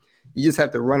on. You just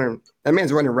have to run him. That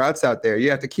man's running routes out there. You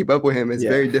have to keep up with him. It's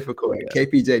very difficult. Yeah.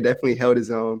 KPJ definitely held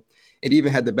his own. It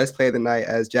even had the best play of the night,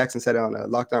 as Jackson said on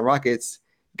Locked On Rockets.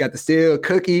 Got the steal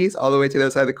cookies all the way to the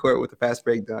other side of the court with a fast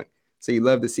break dunk. So you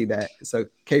love to see that. So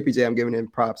KPJ, I'm giving him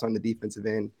props on the defensive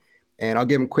end. And I'll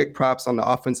give him quick props on the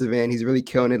offensive end. He's really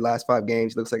killing it last 5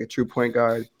 games. He looks like a true point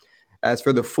guard. As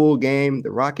for the full game, the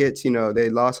Rockets, they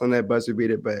lost on that buzzer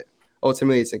beater. But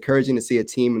ultimately, it's encouraging to see a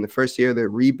team in the first year of their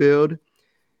rebuild,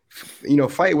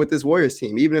 fight with this Warriors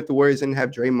team. Even if the Warriors didn't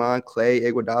have Draymond, Clay,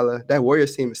 Iguodala, that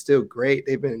Warriors team is still great.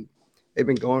 They've been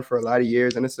going for a lot of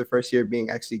years, and it's their first year being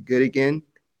actually good again.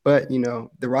 But,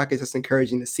 the Rockets, it's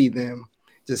encouraging to see them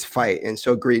just fight and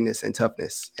show greediness and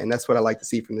toughness. And that's what I like to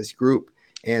see from this group.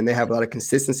 And they have a lot of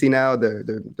consistency now.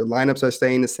 The lineups are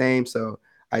staying the same. So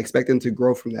I expect them to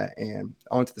grow from that. And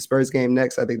on to the Spurs game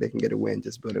next, I think they can get a win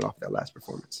just building off that last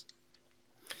performance.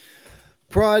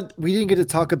 Prod, we didn't get to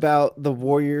talk about the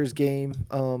Warriors game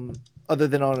other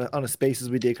than on a Spaces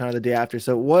we did kind of the day after.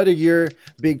 So what are your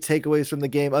big takeaways from the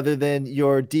game other than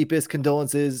your deepest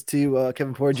condolences to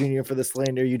Kevin Porter Jr. for the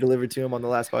slander you delivered to him on the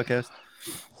last podcast?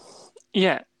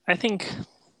 Yeah, I think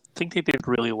they did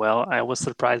really well. I was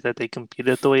surprised that they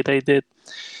competed the way they did.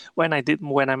 When I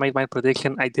made my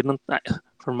prediction,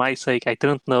 for my sake, I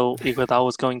didn't know Iguodala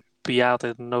was going to be out. I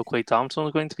didn't know Klay Thompson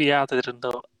was going to be out.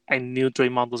 I knew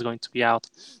Draymond was going to be out.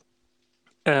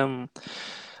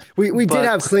 We did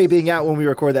have Klay being out when we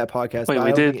recorded that podcast. Wait,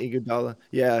 we did? Iguodala.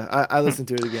 Yeah, I listened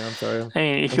to it again. I'm sorry.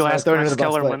 If you ask Max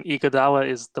Kellerman, Iguodala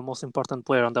is the most important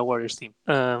player on the Warriors team.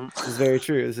 This is very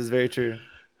true.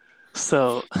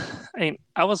 So,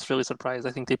 I was really surprised.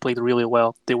 I think they played really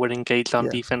well. They were engaged on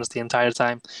defense the entire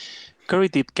time. Curry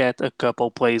did get a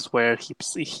couple plays where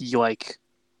he like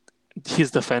his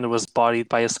defender was bodied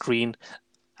by a screen.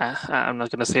 I'm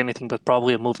not gonna say anything, but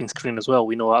probably a moving screen as well.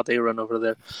 We know how they run over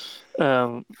there.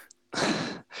 Um,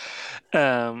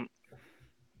 um,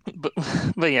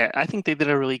 but yeah, I think they did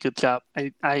a really good job.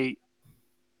 I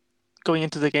going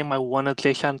into the game, I wanted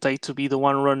Leshante to be the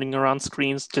one running around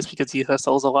screens just because he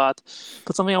hustles a lot.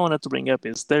 But something I wanted to bring up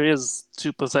is there is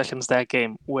 2 possessions that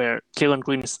game where Jalen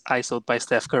Green is ISO'd by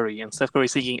Steph Curry, and Steph Curry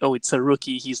is thinking, oh, it's a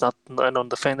rookie, he's not a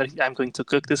non-defender, I'm going to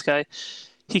cook this guy.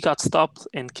 He got stopped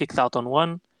and kicked out on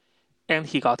one, and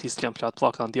he got his jump shot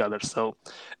blocked on the other. So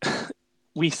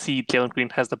we see Jalen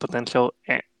Green has the potential,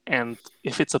 and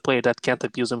if it's a player that can't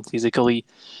abuse him physically,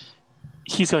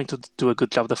 he's going to do a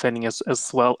good job defending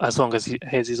as well, as long as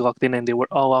he's locked in, and they were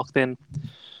all locked in.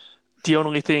 The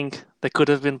only thing that could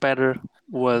have been better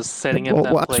was setting up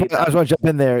that play. I just want to jump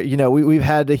in there. You know, we've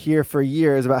had to hear for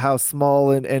years about how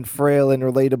small and frail and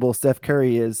relatable Steph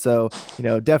Curry is. So, you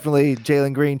know, definitely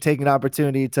Jalen Green taking an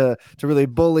opportunity to really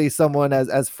bully someone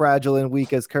as fragile and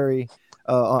weak as Curry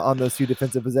on those 2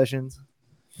 defensive possessions.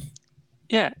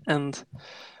 Yeah, and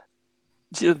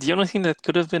the only thing that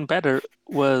could have been better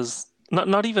was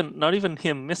not even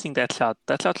him missing that shot.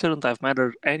 That shot shouldn't have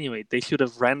mattered anyway. They should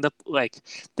have ran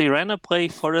a play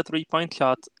for a 3-point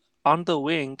shot on the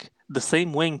wing, the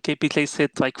same wing KPJ's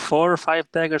hit like 4 or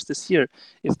 5 daggers this year.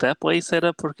 If that play set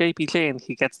up for KPJ and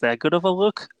he gets that good of a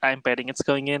look, I'm betting it's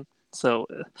going in. So,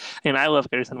 and I love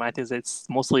Garrison Matthews. It's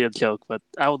mostly a joke, but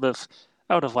I would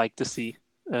have liked to see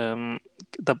the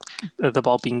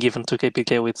ball being given to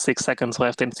KPJ with 6 seconds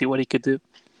left and see what he could do.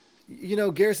 You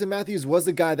know, Garrison Matthews was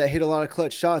the guy that hit a lot of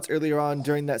clutch shots earlier on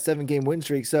during that 7-game win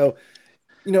streak. So,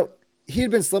 you know, he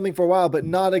had been slumming for a while, but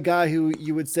not a guy who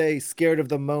you would say scared of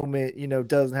the moment, you know,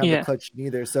 doesn't have the clutch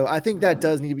either. So I think that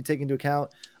does need to be taken into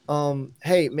account.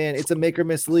 Hey, man, it's a make or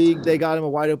miss league. They got him a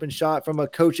wide open shot. From a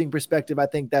coaching perspective, I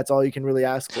think that's all you can really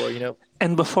ask for, you know.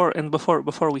 And before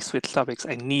we switch topics,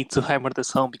 I need to hammer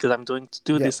this home because I'm going to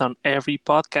do this on every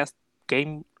podcast,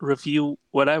 game review,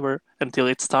 whatever, until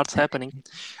it starts happening.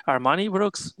 Armani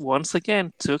Brooks once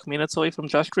again took minutes away from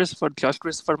Josh Christopher. Josh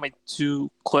Christopher made 2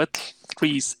 clutch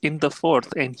threes in the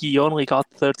 4th, and he only got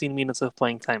 13 minutes of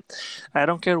playing time. I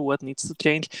don't care what needs to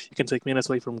change. You can take minutes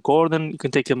away from Gordon. You can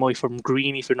take him away from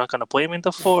Green if you're not going to play him in the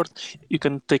 4th. You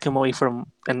can take him away from,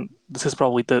 and this is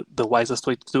probably the wisest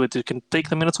way to do it, you can take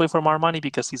the minutes away from Armani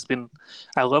because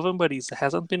I love him, but he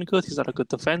hasn't been good. He's not a good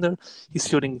defender. He's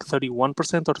shooting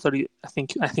 31% or 30, I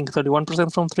think 31%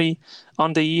 from 3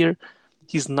 on the year.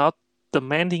 He's not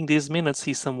demanding these minutes.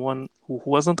 He's someone who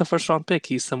wasn't a first-round pick.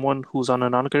 He's someone who's on a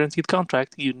non-guaranteed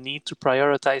contract. You need to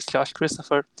prioritize Josh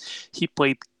Christopher. He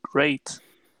played great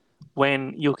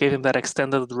when you gave him that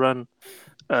extended run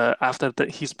after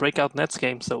his breakout Nets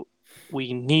game. So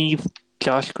we need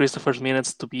Josh Christopher's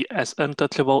minutes to be as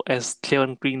untouchable as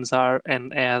Jalen Green's are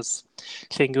and as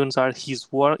Sengun's are.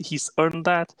 He's earned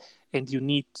that, and you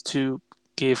need to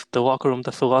give the locker room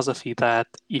the philosophy that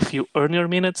if you earn your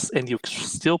minutes and you're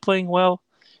still playing well,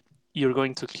 you're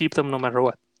going to keep them no matter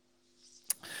what.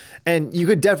 And you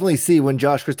could definitely see when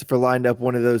Josh Christopher lined up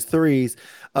one of those threes,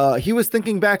 he was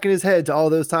thinking back in his head to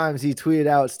all those times he tweeted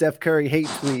out Steph Curry hate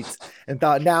tweets and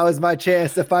thought, now is my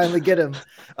chance to finally get him.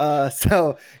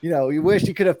 So, you know, you wish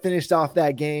you could have finished off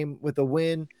that game with a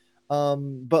win.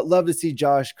 But love to see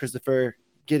Josh Christopher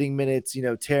getting minutes, you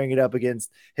know, tearing it up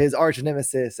against his arch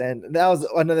nemesis. And that was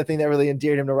another thing that really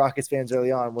endeared him to Rockets fans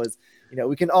early on was, you know,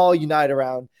 we can all unite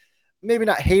around maybe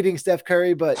not hating Steph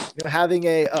Curry, but you know, having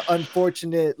a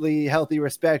unfortunately healthy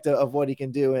respect of what he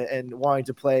can do and wanting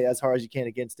to play as hard as you can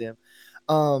against him.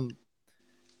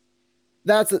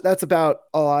 That's about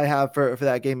all I have for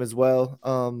that game as well.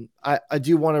 I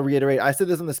do want to reiterate, I said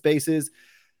this in the spaces.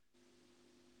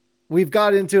 We've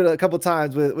got into it a couple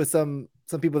times with some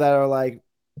people that are like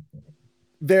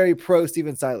very pro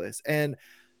Steven Silas. And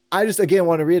I just, again,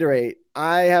 want to reiterate,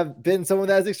 I have been someone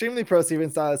that is extremely pro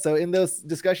Steven Silas. So in those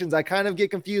discussions, I kind of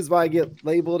get confused why I get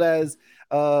labeled as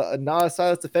not a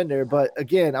Silas defender. But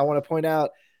again, I want to point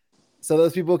out so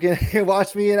those people can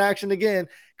watch me in action again.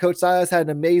 Coach Silas had an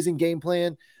amazing game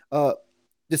plan.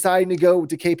 Deciding to go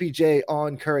to KPJ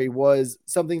on Curry was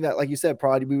something that, like you said,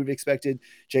 probably we would have expected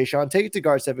Jay Sean Tate to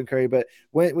guard Stephen Curry, but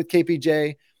went with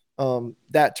KPJ.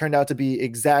 That turned out to be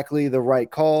exactly the right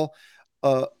call.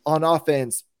 On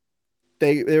offense,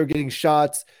 they were getting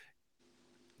shots,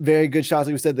 very good shots.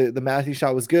 Like we said, the Matthews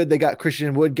shot was good. They got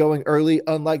Christian Wood going early,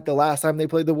 unlike the last time they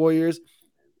played the Warriors,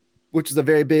 which is a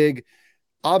very big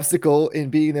obstacle in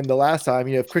beating them the last time.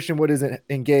 You know, if Christian Wood isn't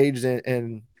engaged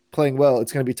and playing well,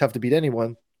 it's going to be tough to beat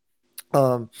anyone.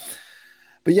 But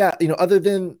yeah, you know, other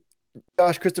than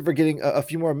Josh Christopher getting a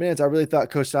few more minutes, I really thought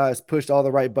Coach Silas pushed all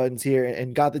the right buttons here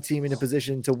and got the team in a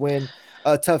position to win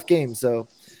a tough game. So,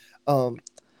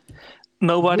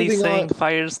 Nobody's moving saying on,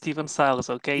 fire Steven Silas,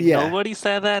 okay? yeah, Nobody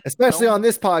said that. especially Don't, on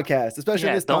this podcast. Especially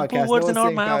on yeah, this don't put podcast, no words in one's our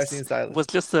saying fire mouths. Steven It Silas. was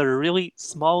just a really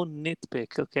small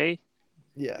nitpick, okay?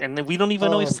 Yeah, And we don't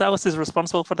even know if Silas is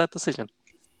responsible for that decision.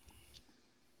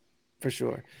 for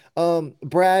sure.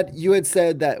 Brad, you had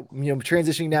said that,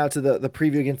 transitioning now to the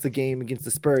preview against the game against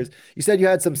the Spurs, you said you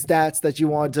had some stats that you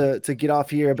wanted to get off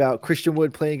here about Christian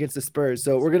Wood playing against the Spurs.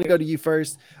 So we're going to go to you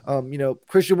first.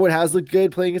 Christian Wood has looked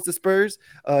good playing against the Spurs.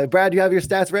 Brad, do you have your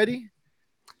stats ready?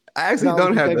 I actually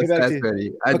don't have those stats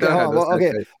ready. I don't have those stats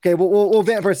ready. Okay. We'll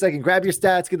vent for a second. Grab your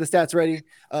stats, get the stats ready.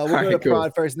 We'll go to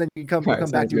Prod first, and then you can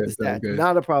come back to you with the stats.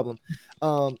 Not a problem.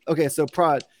 Okay, so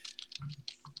Prod.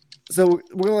 So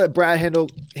we're gonna let Brad handle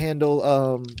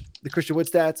the Christian Wood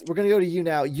stats. We're gonna go to you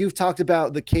now. You've talked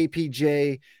about the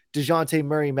KPJ DeJounte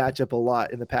Murray matchup a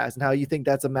lot in the past, and how you think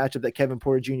that's a matchup that Kevin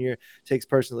Porter Jr. takes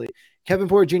personally. Kevin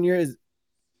Porter Jr. is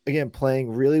again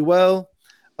playing really well.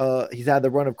 He's had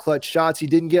the run of clutch shots. He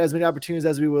didn't get as many opportunities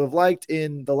as we would have liked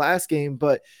in the last game,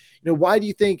 but why do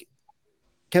you think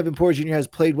Kevin Porter Jr. has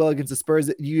played well against the Spurs?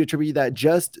 Do you attribute that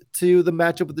just to the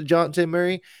matchup with DeJounte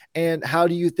Murray? And how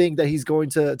do you think that he's going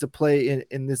to play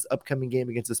in this upcoming game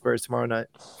against the Spurs tomorrow night?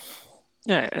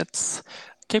 Yeah, it's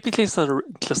KPJ is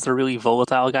just a really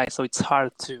volatile guy, so it's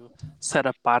hard to set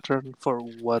a pattern for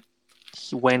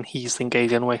when he's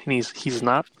engaged and when he's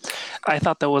not. I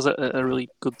thought that was a really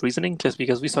good reasoning, just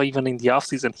because we saw even in the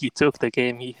offseason he took the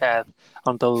game he had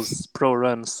on those pro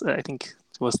runs. I think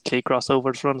was K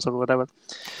crossovers runs or whatever.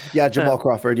 Yeah, Jamal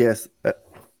Crawford, yes. I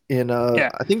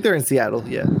think they're in Seattle,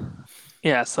 yeah.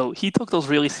 Yeah, so he took those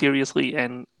really seriously,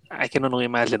 and I can only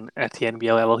imagine at the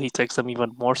NBA level he takes them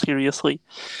even more seriously.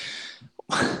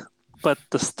 But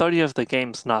the story of the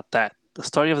game's not that. The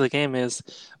story of the game is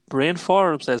Bryn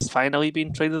Forbes has finally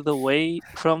been traded away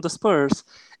from the Spurs,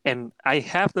 and I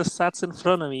have the stats in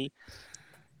front of me.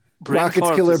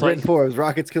 Rockets killer Bryn Forbes.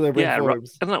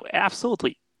 No,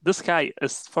 absolutely. This guy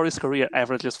is, for his career,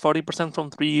 averages 40%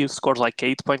 from three, scores like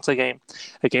 8 points a game.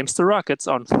 Against the Rockets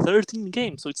on 13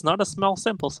 games, so it's not a small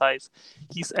sample size.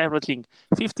 He's averaging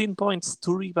 15 points,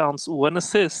 2 rebounds, 1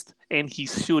 assist, and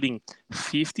he's shooting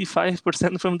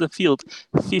 55% from the field,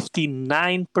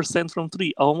 59% from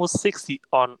three, almost 60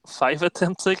 on 5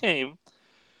 attempts a game.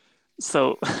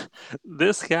 So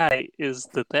this guy is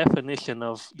the definition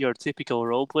of your typical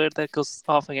role player that goes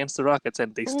off against the Rockets,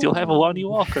 and they still have a Lonnie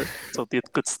Walker, so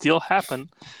it could still happen.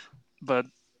 But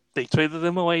they traded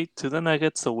him away to the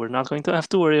Nuggets, so we're not going to have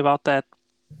to worry about that.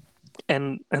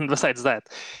 And besides that,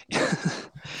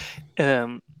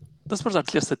 the Spurs are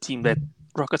just a team that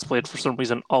Rockets played for some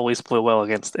reason always play well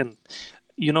against. And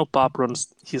Pop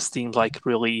runs his team like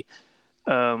really.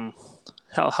 How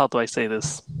do I say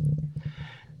this?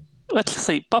 Let's just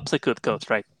say Pop's a good coach,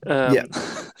 right? Yeah.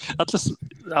 I'll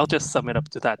just sum it up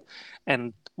to that.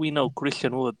 And we know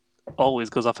Christian Wood always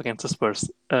goes off against the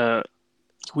Spurs.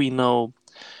 We know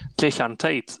Jason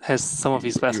Tate has some of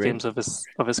his best games of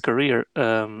his career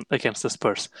against the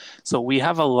Spurs. So we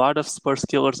have a lot of Spurs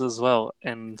killers as well,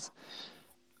 and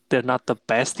they're not the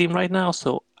best team right now.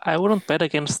 So I wouldn't bet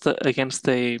against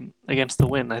the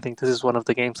win. I think this is one of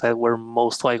the games that we're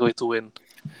most likely to win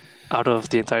out of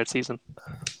the entire season.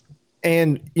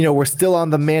 And, we're still on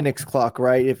the Mannix clock,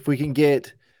 right? If we can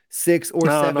get 6 or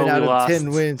 7 out of 10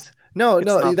 wins. No,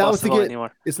 that was to get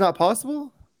anymore. It's not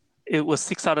possible? It was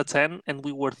 6 out of 10, and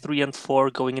we were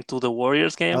 3-4 going into the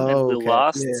Warriors game, and we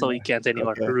lost, so we can't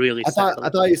anymore. Okay. Really, I thought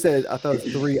it was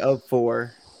 3 of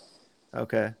 4.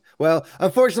 Okay. Well,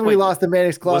 unfortunately, we lost the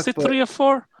Mannix clock. Was it 3 of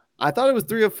 4? I thought it was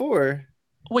 3 of 4.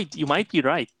 Wait, you might be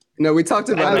right. No, we talked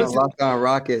about the Locked On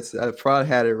Rockets. Prod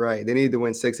had it right. They needed to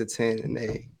win 6 of 10, and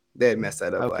they had messed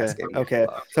that up last game. Okay.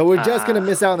 So we're just going to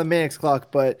miss out on the Mannix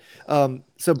clock. But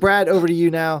so, Brad, over to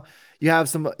you now. You have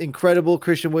some incredible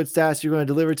Christian Wood stats you're going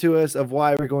to deliver to us of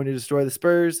why we're going to destroy the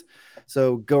Spurs.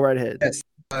 So go right ahead. Yes.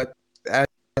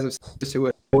 As Christian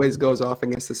Wood always goes off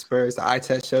against the Spurs. The eye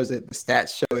test shows it. The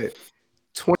stats show it.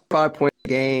 25 point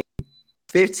game,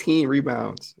 15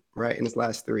 rebounds, right, in his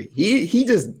last 3. He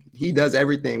does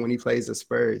everything when he plays the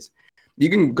Spurs. You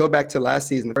can go back to last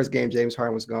season. The first game James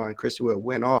Harden was gone, Christian Wood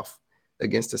went off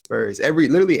against the Spurs.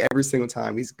 Literally every single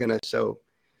time he's going to show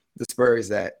the Spurs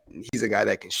that he's a guy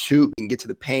that can shoot, he can get to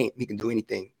the paint, he can do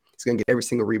anything. He's going to get every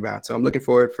single rebound. So I'm looking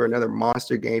forward for another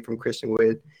monster game from Christian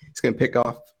Wood. He's going to pick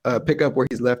up where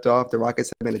he's left off. The Rockets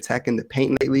have been attacking the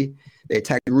paint lately. They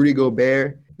attacked Rudy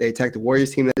Gobert. They attacked the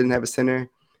Warriors team that didn't have a center.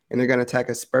 And they're going to attack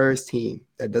a Spurs team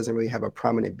that doesn't really have a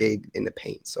prominent big in the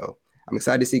paint. So I'm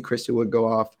excited to see Christian Wood go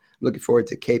off. looking forward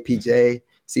to KPJ,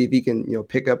 see if he can,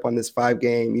 pick up on this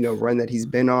 5-game, run that he's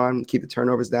been on, keep the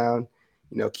turnovers down,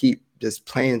 keep just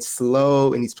playing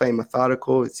slow, and he's playing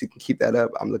methodical. So you can keep that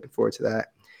up. I'm looking forward to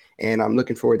that. And I'm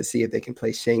looking forward to see if they can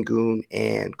play Şengün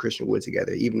and Christian Wood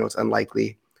together, even though it's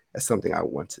unlikely. That's something I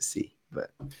want to see. But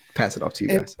pass it off to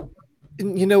you guys.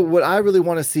 And what I really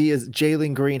want to see is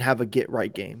Jalen Green have a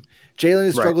get-right game. Jalen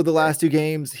has struggled the last 2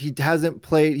 games. He hasn't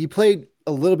played. He played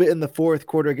a little bit in the fourth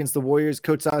quarter against the Warriors.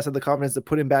 Coach Silas had the confidence to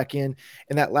put him back in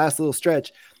that last little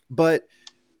stretch. But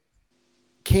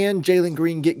can Jalen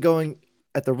Green get going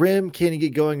at the rim? Can he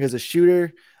get going as a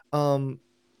shooter?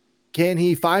 Can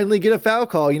he finally get a foul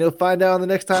call? Find out on the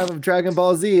next time of Dragon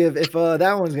Ball Z if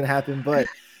that one's going to happen. But,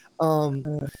 I'd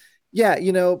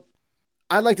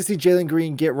like to see Jalen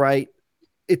Green get right.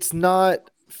 It's not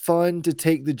fun to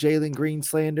take the Jalen Green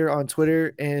slander on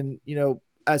Twitter. And,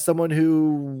 as someone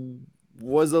who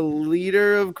was a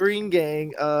leader of Green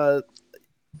Gang,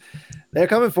 they're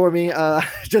coming for me.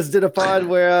 Just did a pod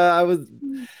where I was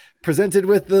presented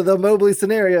with the Mobley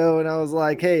scenario, and I was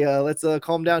like, hey, let's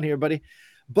calm down here, buddy.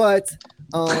 But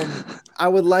I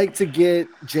would like to get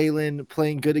Jalen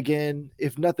playing good again,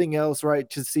 if nothing else, right,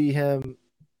 to see him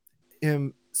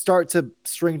start to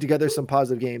string together some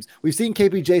positive games. We've seen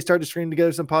KPJ start to string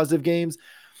together some positive games.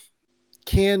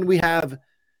 Can we have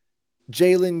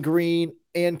Jalen Green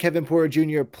and Kevin Porter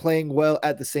Jr. playing well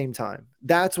at the same time?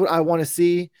 That's what I want to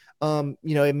see.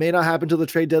 It may not happen till the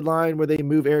trade deadline where they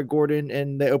move Eric Gordon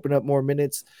and they open up more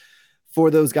minutes for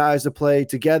those guys to play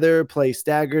together, play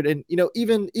staggered. And,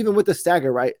 even with the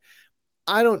stagger, right,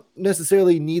 I don't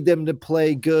necessarily need them to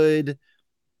play good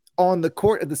on the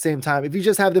court at the same time. If you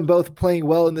just have them both playing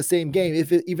well in the same game,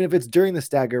 even if it's during the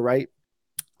stagger, right,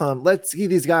 let's see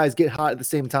these guys get hot at the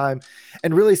same time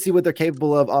and really see what they're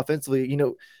capable of offensively.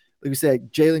 Like we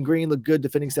said, Jalen Green looked good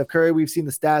defending Steph Curry. We've seen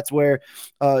the stats where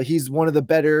he's one of the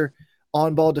better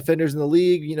on-ball defenders in the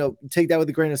league. Take that with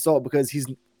a grain of salt because he's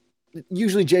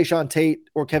usually Jayshawn Tate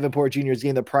or Kevin Porter Jr. is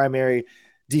getting the primary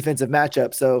defensive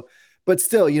matchup. So, but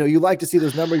still, you like to see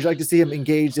those numbers. You like to see him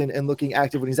engaged and looking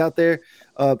active when he's out there.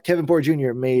 Kevin Porter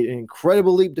Jr. made an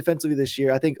incredible leap defensively this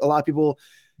year. I think a lot of people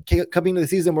coming into the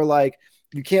season were like,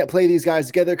 you can't play these guys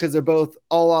together because they're both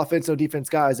all offense, no defense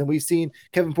guys. And we've seen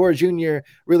Kevin Porter Jr.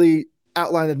 really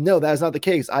outline that, no, that is not the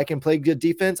case. I can play good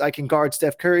defense. I can guard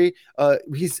Steph Curry.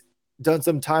 He's done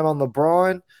some time on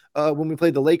LeBron when we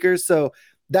played the Lakers. So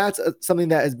that's something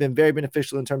that has been very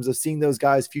beneficial in terms of seeing those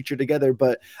guys future together.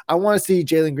 But I want to see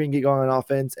Jalen Green get going on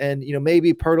offense. And,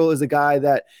 maybe Pirtle is a guy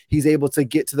that he's able to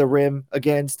get to the rim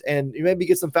against and maybe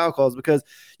get some foul calls, because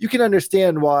you can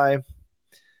understand why,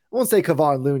 I won't say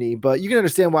Kevon Looney, but you can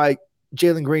understand why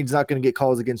Jalen Green's not going to get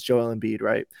calls against Joel Embiid,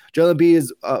 right? Joel Embiid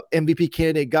is an MVP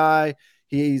candidate guy.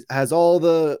 He has all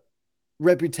the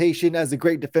reputation as a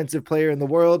great defensive player in the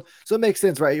world. So it makes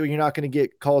sense, right? You're not going to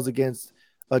get calls against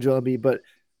Joel Embiid, but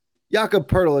Jakob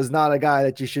Poeltl is not a guy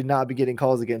that you should not be getting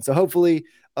calls against. So hopefully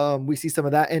we see some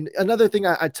of that. And another thing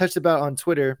I touched about on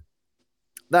Twitter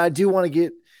that I do want to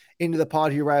get into the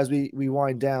pod here right as we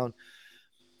wind down.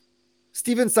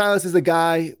 Stephen Silas is a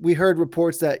guy, we heard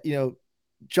reports that,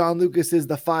 John Lucas is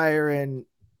the fire and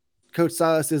Coach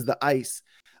Silas is the ice.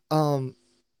 I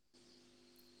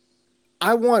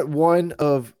want one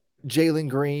of Jalen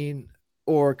Green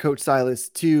or Coach Silas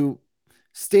to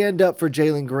stand up for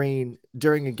Jalen Green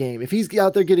during a game. If he's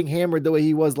out there getting hammered the way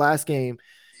he was last game,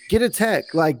 get a tech,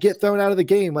 get thrown out of the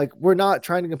game. We're not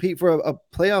trying to compete for a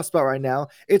playoff spot right now.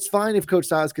 It's fine if Coach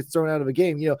Silas gets thrown out of a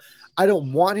game. I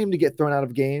don't want him to get thrown out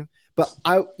of a game, but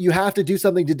you have to do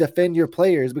something to defend your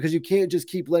players, because you can't just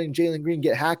keep letting Jalen Green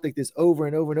get hacked like this over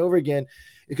and over and over again,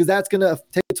 because that's going to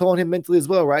take a toll on him mentally as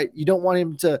well, right? You don't want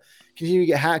him to continue to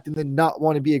get hacked and then not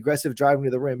want to be aggressive driving to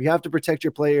the rim. You have to protect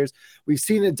your players. We've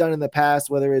seen it done in the past,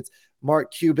 whether it's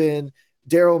Mark Cuban,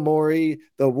 Daryl Morey,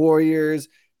 the Warriors.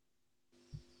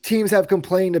 Teams have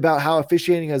complained about how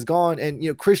officiating has gone.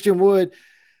 And, Christian Wood,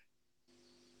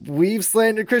 we've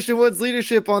slandered Christian Wood's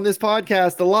leadership on this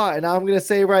podcast a lot. And I'm going to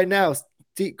say right now,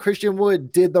 Christian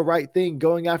Wood did the right thing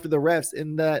going after the refs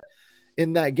in that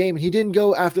game. He didn't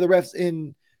go after the refs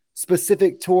in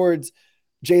specific towards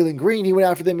Jalen Green. He went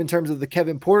after them in terms of the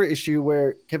Kevin Porter issue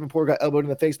where Kevin Porter got elbowed in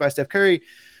the face by Steph Curry.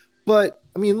 But,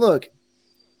 look,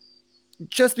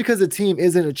 just because a team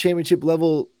isn't a championship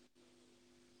level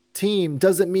team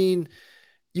doesn't mean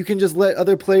you can just let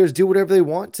other players do whatever they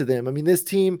want to them. This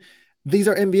team, these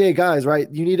are NBA guys, right?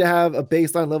 You need to have a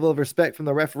baseline level of respect from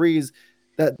the referees,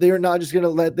 that they're not just going to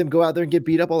let them go out there and get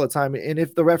beat up all the time. And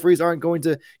if the referees aren't going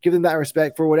to give them that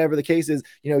respect for whatever the case is,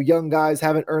 young guys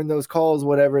haven't earned those calls,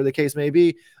 whatever the case may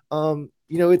be,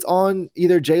 it's on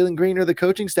either Jalen Green or the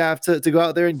coaching staff to go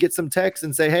out there and get some texts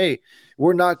and say, hey,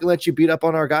 we're not going to let you beat up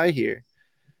on our guy here.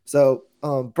 So,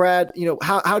 Brad,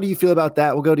 how do you feel about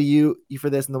that? We'll go to you for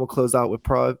this, and then we'll close out with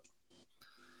Prague.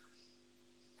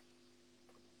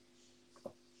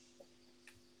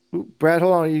 Ooh, Brad,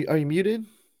 hold on. Are you muted?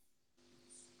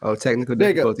 Oh, technical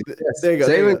difficulty. There you go.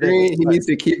 Jalen Green, he needs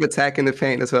to keep attacking the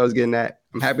paint. That's what I was getting at.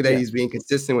 I'm happy that he's being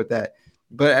consistent with that.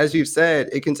 But as you've said,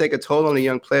 it can take a toll on a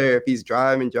young player if he's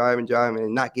driving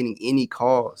and not getting any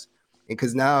calls. And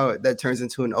because now that turns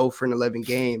into an 0 for 11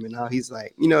 game. And now he's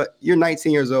like, you're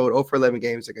 19 years old. 0 for 11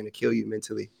 games are going to kill you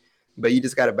mentally. But you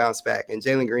just got to bounce back. And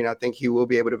Jalen Green, I think he will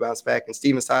be able to bounce back. And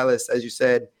Steven Silas, as you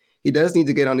said, he does need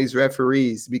to get on these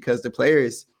referees because the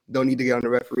players don't need to get on the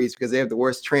referees because they have the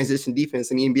worst transition defense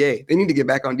in the NBA. They need to get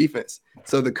back on defense.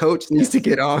 So the coach needs to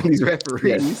get on these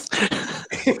referees.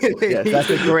 Yes, that's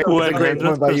a great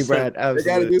point by you, Brad. Absolutely. They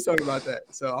got to do something about that.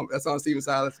 So that's on Steven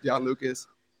Silas, John Lucas.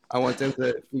 I want them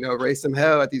to, raise some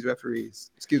hell at these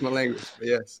referees. Excuse my language, but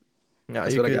yes. No,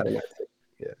 that's what I got to say.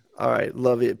 Yeah. All right,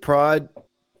 love it. Prod,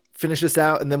 finish this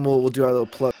out, and then we'll do our little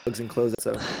plugs and close it.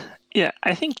 So. Yeah,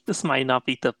 I think this might not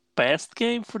be the best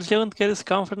game for Jalen to get his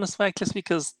confidence back, just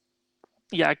because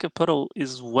Acapulco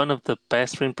is one of the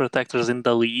best rim protectors in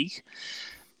the league,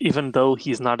 even though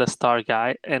he's not a star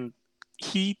guy. And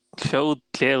he showed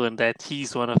Jalen that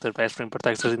he's one of the best rim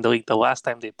protectors in the league the last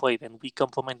time they played. And we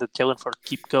complimented Jalen for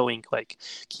keep going,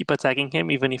 keep attacking him,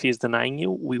 even if he's denying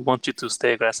you. We want you to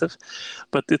stay aggressive.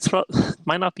 But it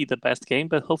might not be the best game,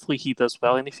 but hopefully he does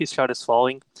well. And if his shot is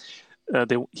falling,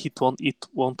 it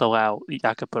won't allow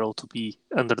Acapulco to be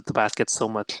under the basket so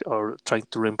much or trying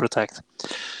to rim protect.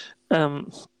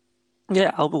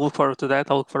 I'll look forward to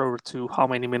that. I'll look forward to how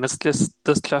many minutes does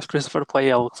Josh Christopher play.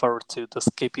 I'll look forward to does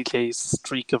KPJ's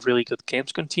streak of really good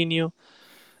games continue.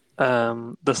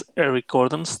 Does Eric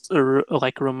Gordon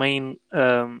remain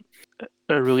a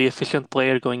really efficient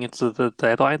player going into the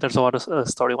deadline? There's a lot of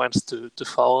storylines to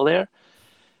follow there,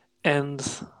 and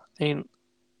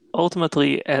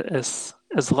ultimately, as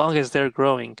long as they're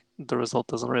growing, the result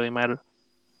doesn't really matter.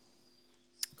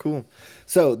 Cool.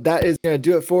 So that is going to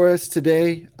do it for us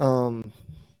today. I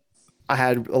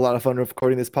had a lot of fun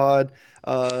recording this pod.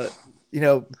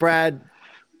 Brad,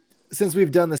 since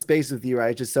we've done the space with you,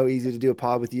 right, it's just so easy to do a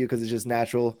pod with you because it's just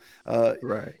natural.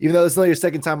 Right. Even though it's only your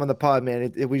second time on the pod,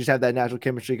 man, we just have that natural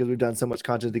chemistry because we've done so much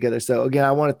content together. So again,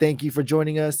 I want to thank you for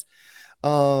joining us.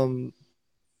 Go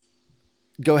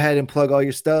ahead and plug all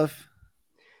your stuff.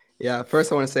 Yeah,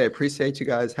 first I want to say I appreciate you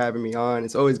guys having me on.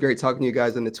 It's always great talking to you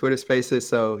guys in the Twitter spaces.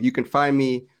 So you can find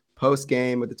me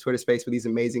post-game with the Twitter space with these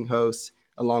amazing hosts,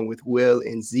 along with Will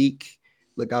and Zeke.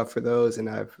 Look out for those. And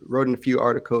I've written a few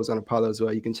articles on Apollo as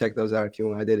well. You can check those out if you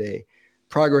want. I did a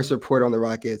progress report on the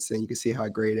Rockets, and you can see how I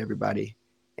grade everybody.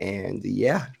 And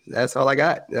yeah, that's all I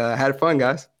got. Had fun,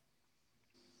 guys.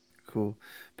 Cool.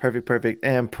 Perfect.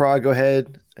 And Prague, go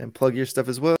ahead and plug your stuff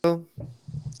as well.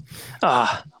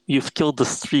 You've killed the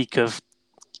streak of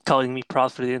calling me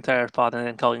Prague for the entire pod and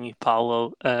then calling me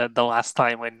Paulo the last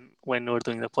time when we were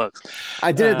doing the plugs.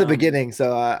 I did at the beginning,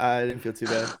 so I didn't feel too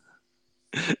bad.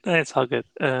 It's all good.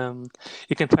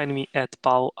 You can find me at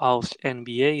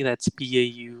ApolloHOU. That's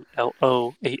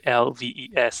PAULOALVES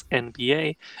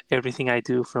NBA. Everything I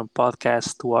do, from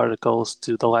podcasts to articles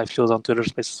to the live shows on Twitter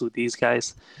Spaces with these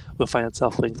guys, will find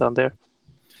itself linked on there.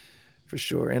 For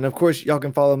sure. And of course, y'all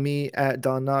can follow me at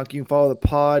Don Knock. You can follow the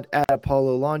pod at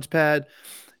Apollo Launchpad.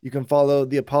 You can follow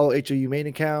the Apollo HOU main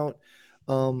account.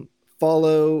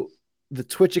 Follow the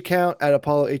Twitch account at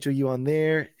Apollo HOU on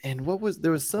there. And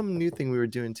there was some new thing we were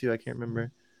doing too. I can't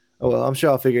remember. Oh, well, I'm sure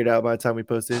I'll figure it out by the time we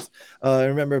post this.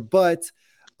 Was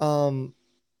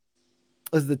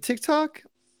the TikTok?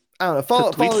 I don't know.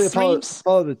 Follow the Apollo.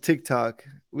 Follow the TikTok.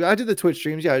 I did the Twitch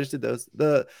streams. Yeah, I just did those.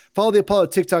 Follow the Apollo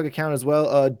TikTok account as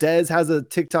well. Dez has a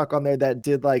TikTok on there that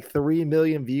did like 3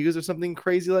 million views or something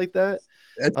crazy like that.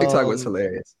 That TikTok was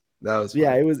hilarious. That was funny.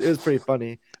 Yeah, it was pretty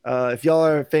funny. If y'all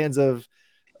are fans of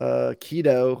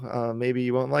keto, maybe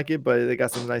you won't like it, but they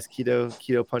got some nice keto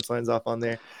punchlines off on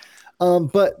there.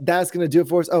 But that's gonna do it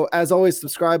for us. Oh, as always,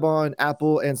 subscribe on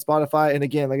Apple and Spotify. And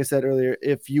again, like I said earlier,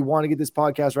 if you want to get this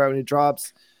podcast right when it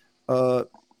drops,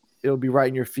 it'll be right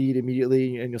in your feed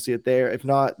immediately and you'll see it there. If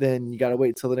not, then you got to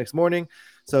wait till the next morning.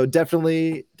 So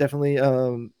definitely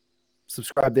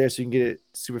subscribe there so you can get it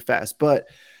super fast. But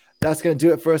that's going to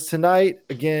do it for us tonight.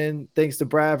 Again, thanks to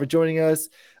Brad for joining us.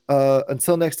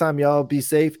 Until next time, y'all, be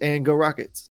safe and go Rockets.